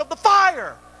dose of the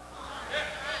fire.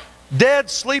 Dead,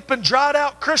 sleeping, dried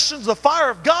out Christians, the fire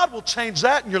of God will change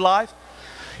that in your life.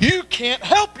 You can't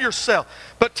help yourself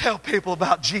but tell people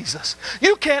about Jesus.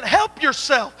 You can't help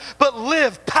yourself but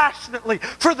live passionately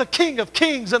for the King of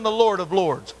Kings and the Lord of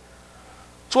Lords.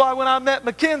 That's why when I met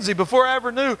Mackenzie, before I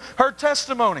ever knew her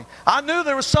testimony, I knew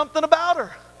there was something about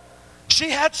her. She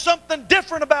had something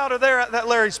different about her there at that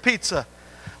Larry's Pizza.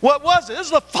 What was it? It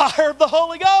was the fire of the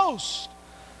Holy Ghost.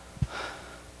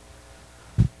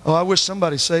 Oh, I wish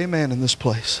somebody say amen in this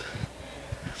place.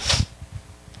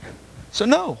 So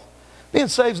no, being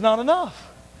saved is not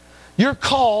enough. You're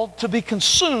called to be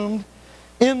consumed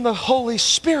in the Holy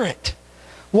Spirit.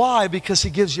 Why? Because He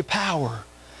gives you power.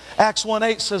 Acts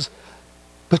 1:8 says,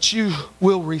 but you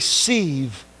will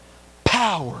receive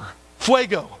power.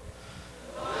 Fuego.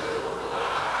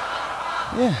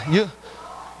 Yeah,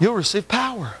 you'll receive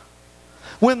power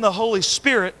when the Holy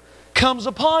Spirit comes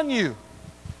upon you.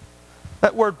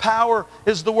 That word power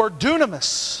is the word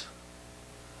dunamis.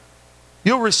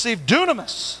 You'll receive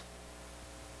dunamis.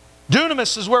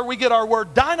 Dunamis is where we get our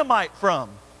word dynamite from.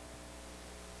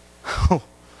 Oh,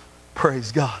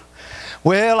 praise God.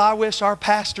 Well, I wish our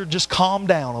pastor just calmed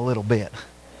down a little bit.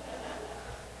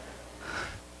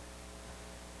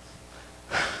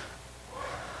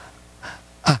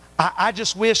 I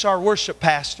just wish our worship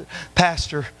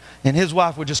pastor and his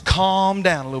wife would just calm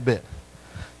down a little bit.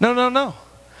 No.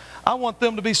 I want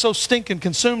them to be so stinking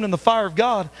consumed in the fire of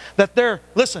God that they're,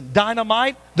 listen,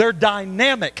 dynamite, they're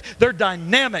dynamic. They're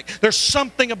dynamic. There's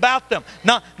something about them.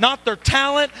 Not their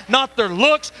talent, not their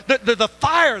looks, the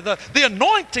fire, the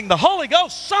anointing, the Holy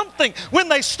Ghost. Something when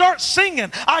they start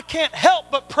singing, I can't help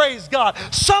but praise God.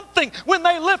 Something when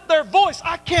they lift their voice,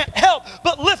 I can't help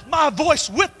but lift my voice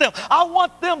with them. I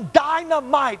want them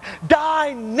dynamite,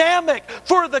 dynamic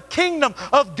for the kingdom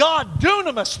of God.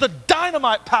 Dunamis, the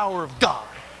dynamite power of God.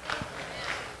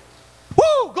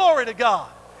 Woo! Glory to God.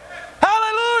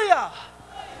 Hallelujah.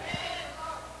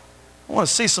 I want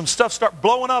to see some stuff start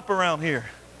blowing up around here.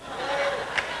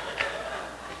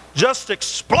 Just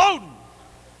exploding.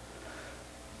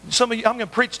 Some of you, I'm going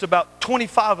to preach to about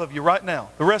 25 of you right now.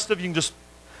 The rest of you can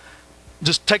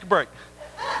just take a break.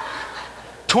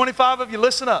 25 of you,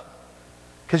 listen up.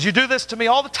 Because you do this to me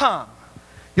all the time.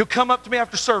 You'll come up to me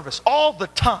after service all the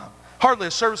time. Hardly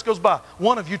a service goes by.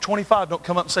 One of you 25 don't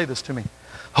come up and say this to me.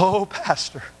 Oh,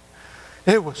 Pastor,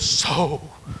 it was so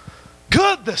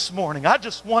good this morning. I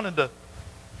just wanted to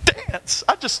dance.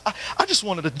 I just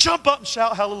wanted to jump up and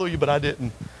shout hallelujah, but I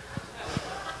didn't.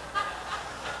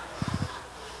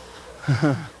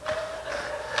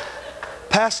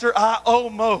 Pastor, I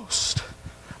almost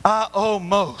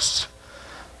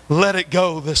let it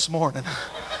go this morning.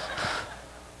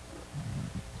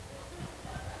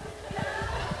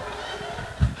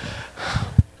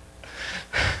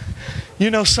 You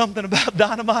know something about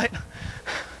dynamite?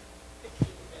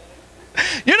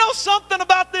 You know something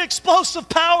about the explosive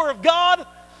power of God?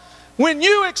 When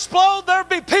you explode, there'll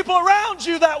be people around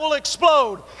you that will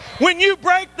explode. When you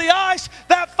break the ice,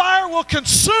 that fire will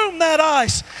consume that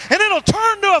ice. And it'll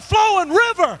turn to a flowing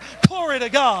river. Glory to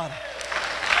God.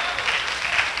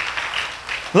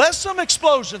 Let some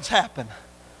explosions happen.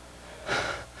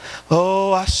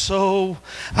 Oh,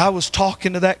 I was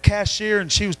talking to that cashier and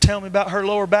she was telling me about her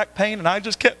lower back pain and I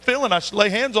just kept feeling I should lay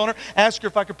hands on her, ask her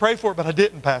if I could pray for her, but I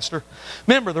didn't, Pastor.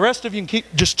 Remember, the rest of you can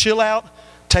just chill out,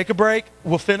 take a break,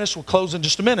 we'll finish, we'll close in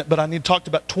just a minute, but I need to talk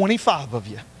to about 25 of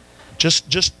you.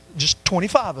 Just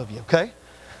 25 of you, okay?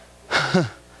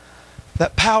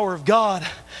 That power of God,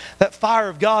 that fire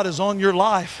of God is on your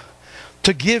life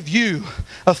to give you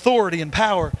authority and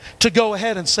power to go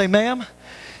ahead and say, ma'am,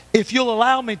 if you'll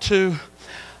allow me to,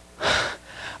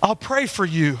 I'll pray for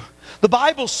you. The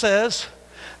Bible says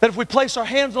that if we place our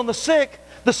hands on the sick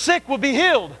will be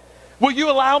healed. Will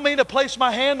you allow me to place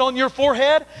my hand on your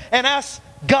forehead and ask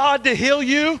God to heal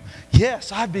you?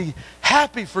 Yes, I'd be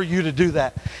happy for you to do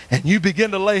that. And you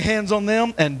begin to lay hands on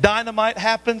them and dynamite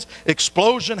happens,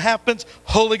 explosion happens,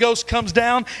 Holy Ghost comes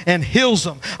down and heals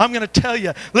them. I'm going to tell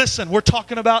you, listen, we're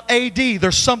talking about AD.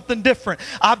 There's something different.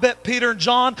 I bet Peter and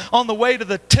John on the way to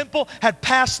the temple had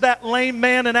passed that lame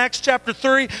man in Acts chapter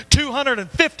 3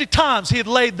 250 times. He had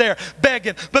laid there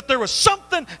begging. But there was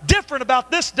something different about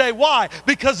this day. Why?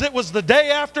 Because it was the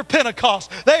day after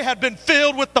Pentecost. They had been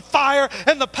filled with the fire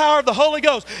and the power of the Holy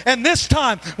Ghost. And this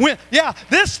time,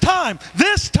 this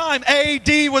time AD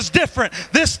was different.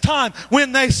 This time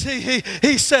when they see,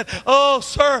 he said, oh,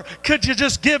 sir, could you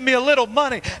just give me a little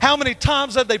money? How many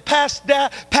times have they passed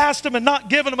him and not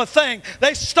given him a thing?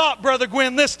 They stopped Brother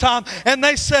Gwynn this time and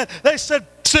they said,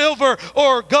 silver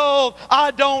or gold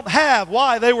I don't have.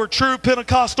 Why? They were true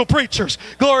Pentecostal preachers.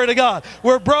 Glory to God.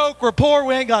 We're broke, we're poor,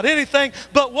 we ain't got anything,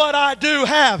 but what I do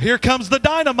have. Here comes the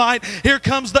dynamite. Here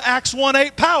comes the Acts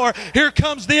 1:8 power. Here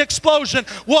comes the explosion.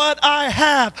 What I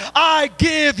have, I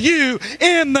give you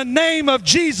in the name of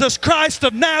Jesus Christ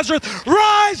of Nazareth.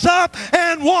 Rise up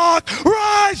and walk.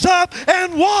 Rise up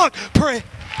and walk. Pray.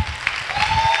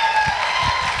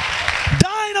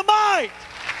 Dynamite.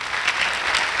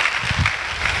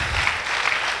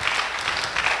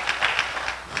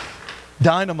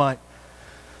 Dynamite.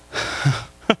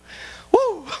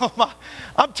 Woo! Oh my.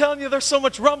 I'm telling you, there's so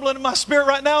much rumbling in my spirit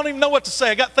right now. I don't even know what to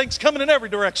say. I got things coming in every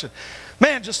direction.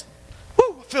 Man, just,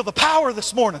 woo, I feel the power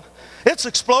this morning. It's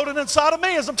exploding inside of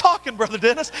me as I'm talking, Brother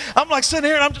Dennis. I'm like sitting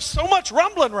here and I'm just so much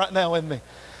rumbling right now in me.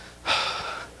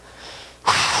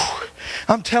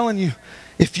 I'm telling you,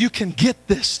 if you can get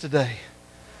this today,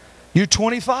 you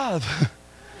 25,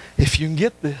 if you can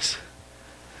get this,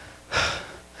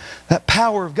 that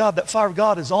power of God, that fire of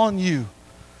God is on you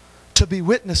to be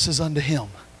witnesses unto Him.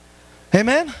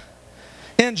 Amen?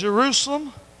 In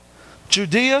Jerusalem,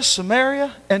 Judea,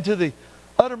 Samaria, and to the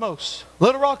uttermost,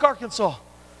 Little Rock, Arkansas,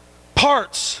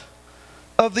 parts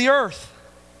of the earth.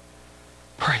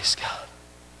 Praise God.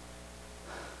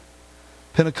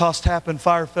 Pentecost happened,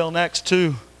 fire fell in Acts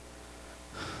 2.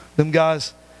 Them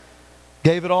guys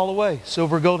gave it all away.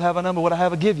 Silver, gold have I none, but what I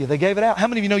have I give you. They gave it out. How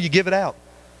many of you know you give it out?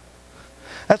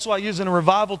 That's why using a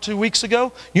revival 2 weeks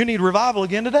ago, you need revival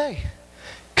again today.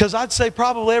 Because I'd say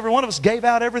probably every one of us gave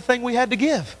out everything we had to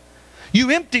give.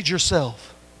 You emptied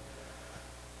yourself.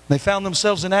 They found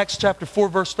themselves in Acts chapter 4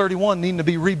 verse 31 needing to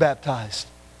be rebaptized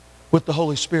with the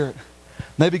Holy Spirit.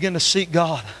 And they begin to seek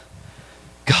God.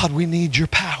 God, we need your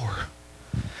power.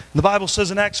 And the Bible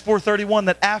says in Acts 4:31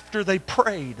 that after they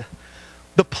prayed,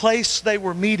 the place they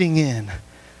were meeting in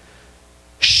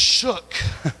shook.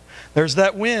 There's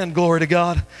that wind, glory to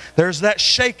God. There's that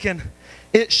shaking.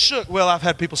 It shook. Well, I've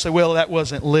had people say, well, that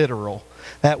wasn't literal.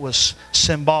 That was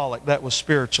symbolic. That was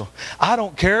spiritual. I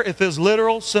don't care if it's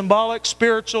literal, symbolic,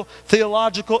 spiritual,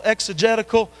 theological,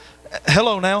 exegetical.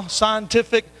 Hello now,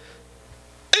 scientific.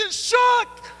 It shook.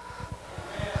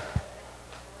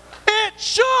 It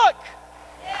shook.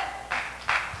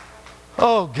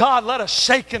 Oh God, let a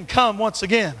shaking come once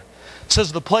again. It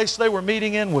says the place they were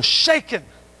meeting in was shaken.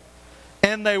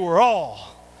 And they were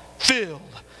all filled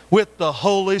with the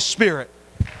Holy Spirit.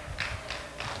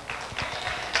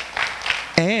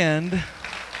 And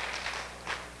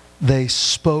they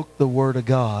spoke the word of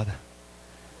God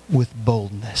with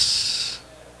boldness.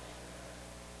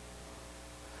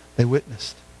 They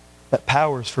witnessed. That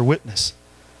power is for witness.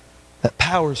 That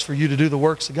power is for you to do the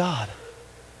works of God.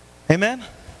 Amen?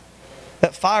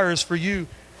 That fire is for you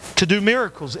to do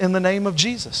miracles in the name of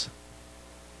Jesus.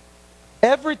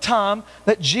 Every time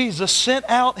that Jesus sent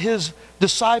out His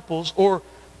disciples or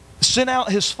sent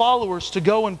out His followers to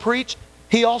go and preach,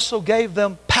 He also gave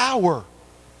them power.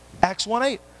 Acts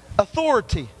 1:8.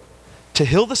 Authority to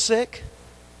heal the sick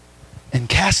and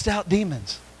cast out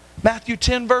demons. Matthew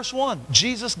 10 verse 1.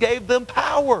 Jesus gave them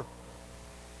power.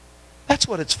 That's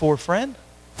what it's for, friend.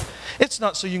 It's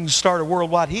not so you can start a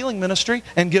worldwide healing ministry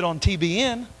and get on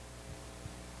TBN.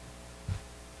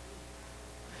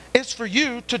 It's for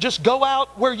you to just go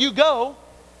out where you go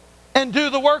and do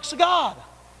the works of God.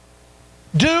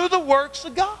 Do the works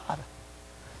of God.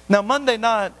 Now, Monday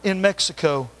night in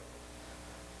Mexico,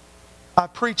 I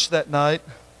preached that night,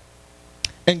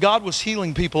 and God was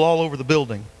healing people all over the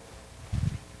building.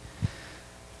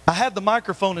 I had the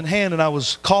microphone in hand, and I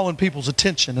was calling people's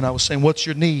attention, and I was saying, what's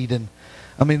your need? And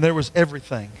I mean, there was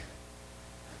everything.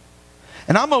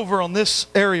 And I'm over on this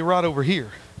area right over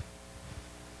here.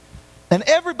 And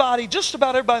everybody, just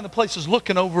about everybody in the place is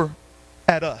looking over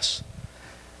at us.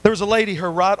 There was a lady,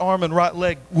 her right arm and right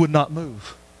leg would not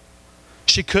move.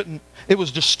 She couldn't, it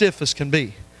was just stiff as can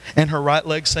be. And her right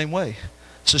leg, same way.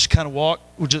 So she kind of walked,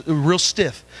 just real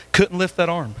stiff. Couldn't lift that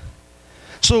arm.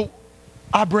 So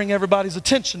I bring everybody's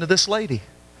attention to this lady.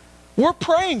 We're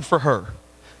praying for her.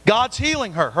 God's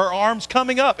healing her. Her arm's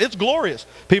coming up. It's glorious.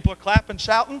 People are clapping,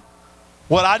 shouting.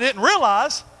 What I didn't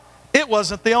realize, it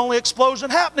wasn't the only explosion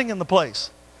happening in the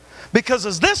place. Because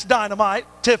as this dynamite,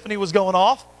 Tiffany, was going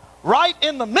off, right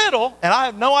in the middle, and I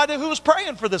have no idea who was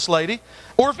praying for this lady,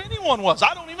 or if anyone was.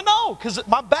 I don't even know, because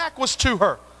my back was to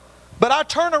her. But I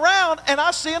turn around, and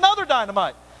I see another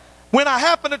dynamite. When I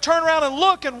happen to turn around and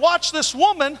look and watch this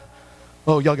woman,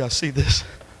 oh, y'all got to see this.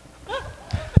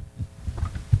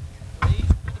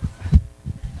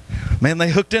 Man,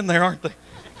 they hooked in there, aren't they?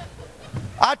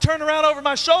 I turn around over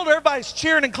my shoulder. Everybody's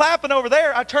cheering and clapping over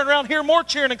there. I turn around, hear more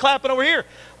cheering and clapping over here.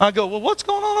 I go, well, what's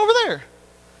going on over there?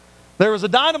 There was a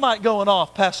dynamite going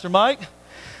off, Pastor Mike,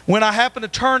 when I happened to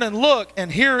turn and look,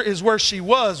 and here is where she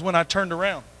was when I turned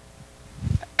around,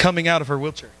 coming out of her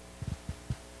wheelchair.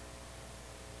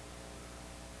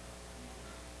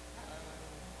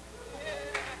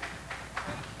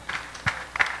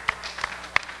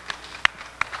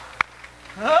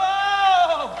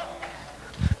 Oh!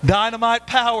 Dynamite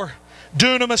power,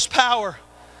 dunamis power.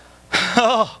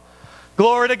 Oh,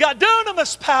 glory to God,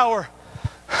 dunamis power.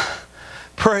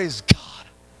 Praise God.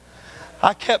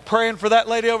 I kept praying for that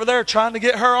lady over there, trying to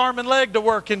get her arm and leg to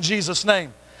work in Jesus'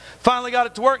 name. Finally got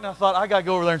it to work, and I thought, I got to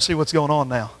go over there and see what's going on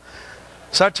now.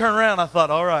 So I turned around, and I thought,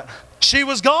 all right. She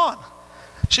was gone.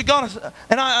 She'd gone,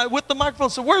 and I with the microphone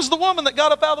said, where's the woman that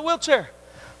got up out of the wheelchair?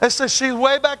 They said she's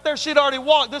way back there. She'd already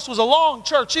walked. This was a long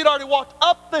church. She'd already walked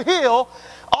up the hill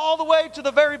all the way to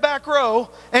the very back row,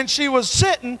 and she was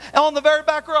sitting on the very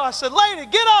back row. I said, lady,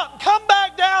 get up and come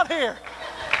back down here.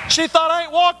 She thought, I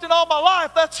ain't walked in all my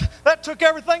life. That took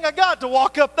everything I got to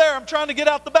walk up there. I'm trying to get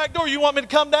out the back door. You want me to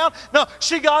come down? No,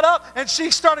 she got up and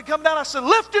she started coming down. I said,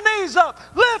 lift your knees up.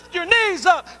 Lift your knees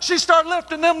up. She started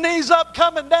lifting them knees up,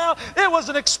 coming down. It was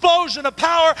an explosion of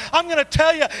power. I'm going to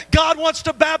tell you, God wants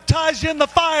to baptize you in the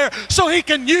fire so He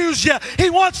can use you. He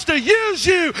wants to use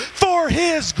you for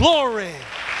His glory.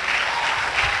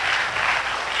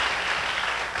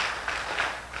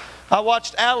 I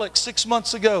watched Alex 6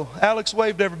 months ago. Alex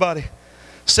waved to everybody.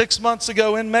 6 months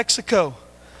ago in Mexico,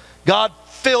 God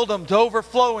filled him to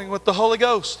overflowing with the Holy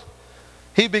Ghost.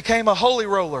 He became a holy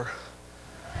roller.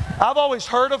 I've always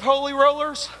heard of holy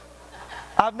rollers.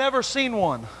 I've never seen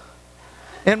one.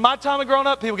 In my time of growing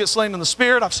up, people get slain in the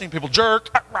Spirit. I've seen people jerk.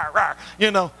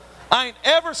 You know, I ain't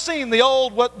ever seen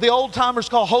what the old timers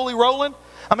call holy rolling.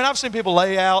 I mean, I've seen people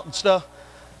lay out and stuff.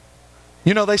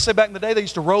 You know, they say back in the day they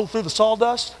used to roll through the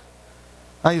sawdust.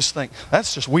 I used to think,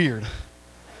 that's just weird.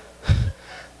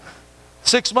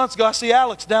 6 months ago, I see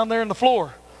Alex down there in the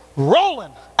floor,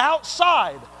 rolling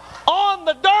outside on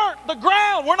the dirt, the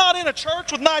ground. We're not in a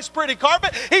church with nice, pretty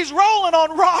carpet. He's rolling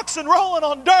on rocks and rolling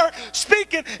on dirt,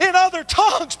 speaking in other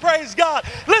tongues, praise God.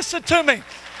 Listen to me.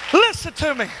 Listen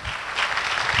to me.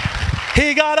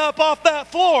 He got up off that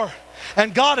floor,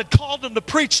 and God had called him to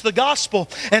preach the gospel.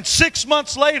 And 6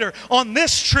 months later, on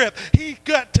this trip, he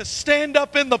got to stand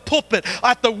up in the pulpit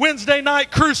at the Wednesday night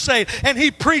crusade. And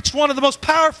he preached one of the most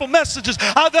powerful messages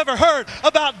I've ever heard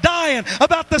about dying,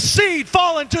 about the seed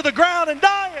falling to the ground and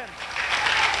dying.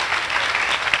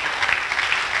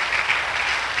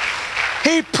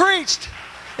 He preached.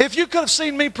 If you could have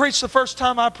seen me preach the first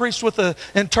time I preached with an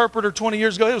interpreter 20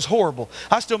 years ago, it was horrible.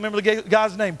 I still remember the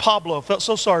guy's name, Pablo. I felt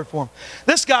so sorry for him.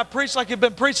 This guy preached like he'd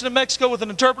been preaching in Mexico with an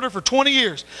interpreter for 20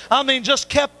 years. I mean, just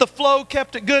kept the flow,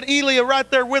 kept it good. Elia right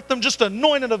there with them, just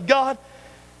anointed of God.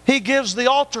 He gives the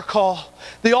altar call.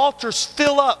 The altars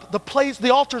fill up. The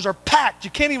altars are packed.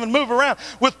 You can't even move around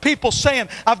with people saying,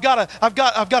 I've got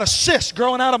a cyst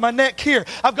growing out of my neck here.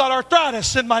 I've got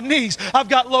arthritis in my knees. I've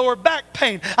got lower back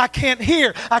pain. I can't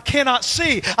hear. I cannot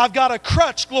see. I've got a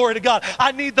crutch, glory to God.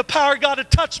 I need the power of God to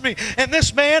touch me. And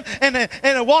this man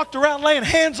and walked around laying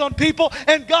hands on people,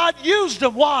 and God used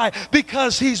him. Why?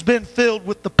 Because he's been filled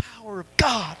with the power of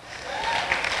God.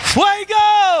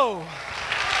 Fuego!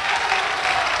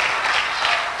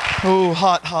 Oh,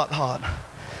 hot, hot, hot.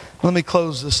 Let me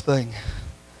close this thing.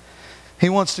 He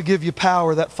wants to give you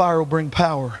power. That fire will bring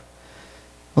power.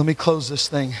 Let me close this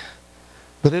thing.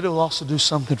 But it'll also do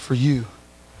something for you.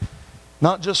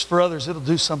 Not just for others, it'll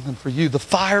do something for you. The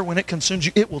fire, when it consumes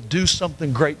you, it will do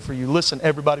something great for you. Listen,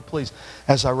 everybody, please,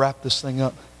 as I wrap this thing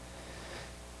up.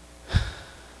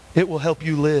 It will help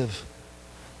you live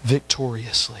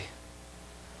victoriously.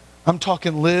 I'm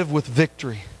talking live with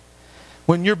victory.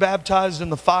 When you're baptized in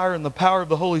the fire and the power of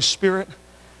the Holy Spirit,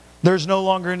 there's no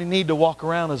longer any need to walk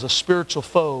around as a spiritual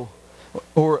foe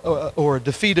or a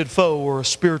defeated foe or a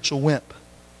spiritual wimp.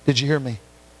 Did you hear me?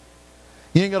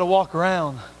 You ain't got to walk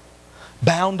around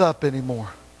bound up anymore.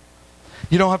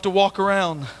 You don't have to walk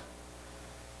around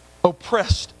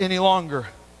oppressed any longer.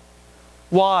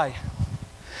 Why?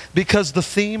 Because the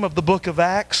theme of the book of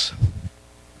Acts,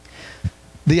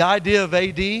 the idea of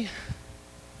AD,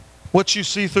 what you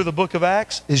see through the book of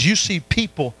Acts is you see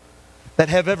people that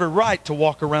have every right to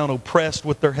walk around oppressed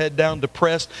with their head down,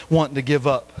 depressed, wanting to give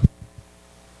up.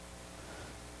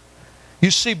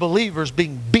 You see believers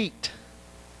being beat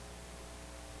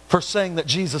for saying that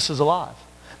Jesus is alive.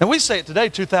 And we say it today,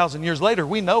 2,000 years later,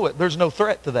 we know it. There's no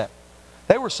threat to that.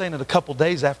 They were saying it a couple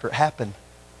days after it happened.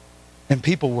 And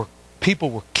people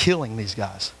were killing these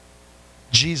guys.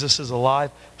 Jesus is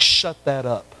alive. Shut that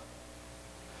up.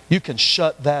 You can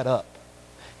shut that up.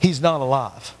 He's not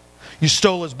alive. You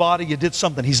stole his body, you did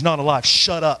something. He's not alive.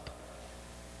 Shut up.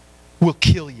 will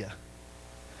kill you.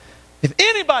 If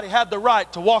anybody had the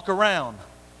right to walk around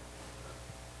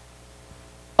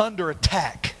under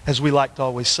attack, as we like to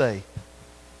always say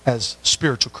as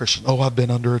spiritual Christians, oh, I've been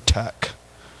under attack.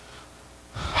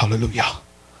 Hallelujah.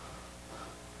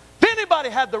 If anybody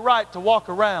had the right to walk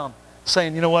around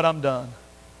saying, you know what, I'm done.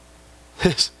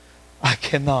 I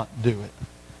cannot do it.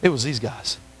 It was these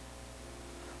guys.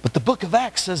 But the book of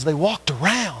Acts says they walked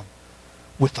around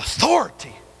with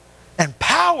authority and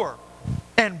power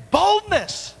and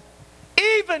boldness,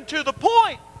 even to the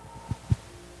point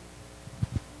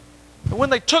that when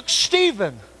they took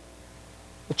Stephen,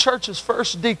 the church's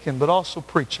first deacon, but also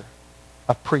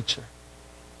a preacher,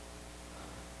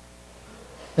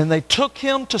 and they took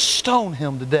him to stone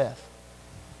him to death.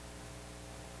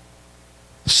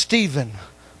 Stephen,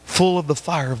 full of the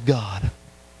fire of God,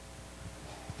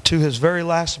 to his very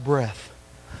last breath,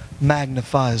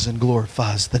 magnifies and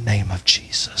glorifies the name of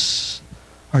Jesus.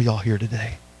 Are y'all here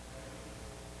today?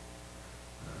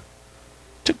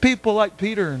 Took people like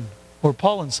Peter or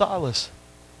Paul and Silas,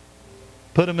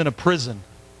 put them in a prison.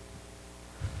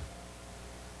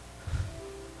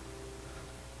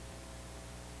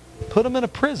 Put them in a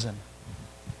prison.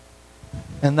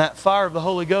 And that fire of the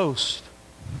Holy Ghost,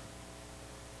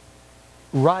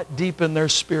 right deep in their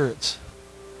spirits,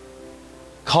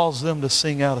 caused them to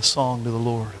sing out a song to the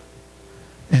Lord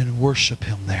and worship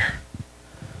Him there.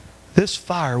 This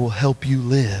fire will help you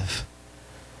live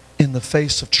in the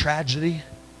face of tragedy,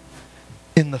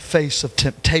 in the face of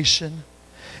temptation.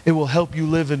 It will help you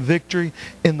live in victory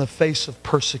in the face of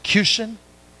persecution.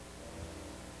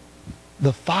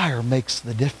 The fire makes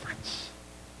the difference.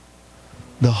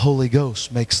 The Holy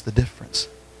Ghost makes the difference.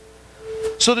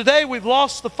 So today we've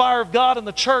lost the fire of God in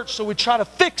the church, so we try to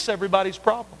fix everybody's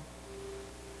problem.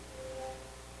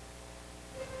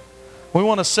 We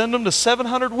want to send them to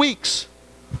 700 weeks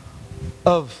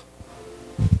of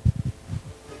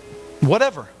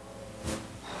whatever.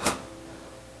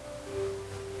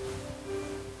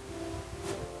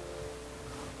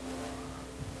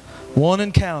 One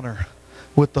encounter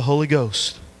with the Holy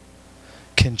Ghost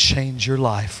can change your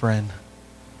life, friend.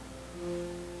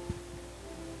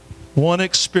 One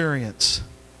experience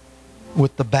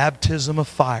with the baptism of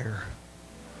fire,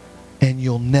 and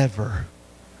you'll never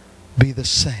be the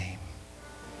same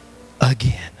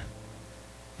again.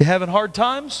 You having hard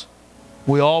times?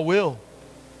 We all will.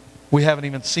 We haven't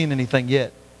even seen anything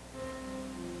yet.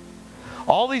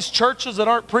 All these churches that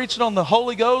aren't preaching on the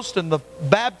Holy Ghost and the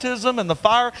baptism and the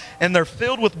fire, and they're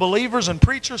filled with believers and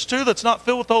preachers too that's not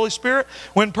filled with the Holy Spirit,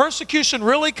 when persecution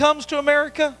really comes to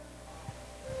America,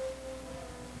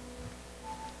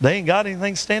 they ain't got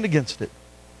anything to stand against it.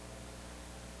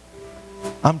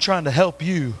 I'm trying to help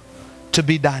you to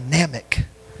be dynamic,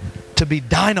 to be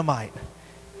dynamite,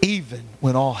 even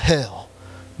when all hell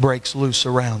breaks loose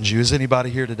around you. Is anybody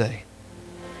here today?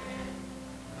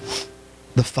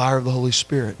 The fire of the Holy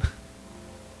Spirit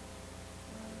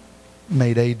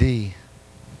made AD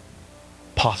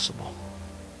possible.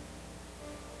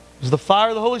 It was the fire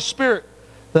of the Holy Spirit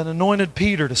that anointed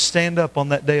Peter to stand up on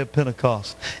that day of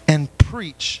Pentecost and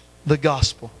preach the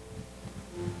gospel.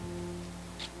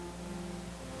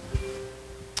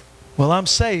 Well, I'm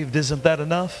saved. Isn't that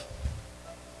enough?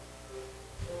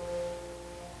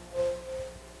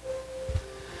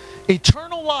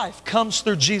 Eternal life comes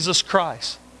through Jesus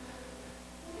Christ.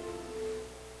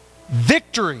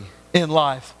 Victory in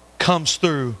life comes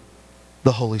through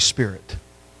the Holy Spirit.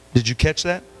 Did you catch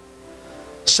that?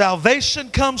 Salvation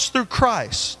comes through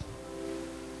Christ.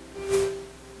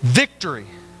 Victory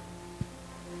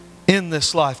in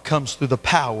this life comes through the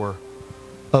power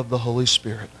of the Holy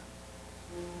Spirit.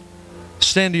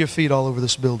 Stand to your feet all over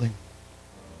this building.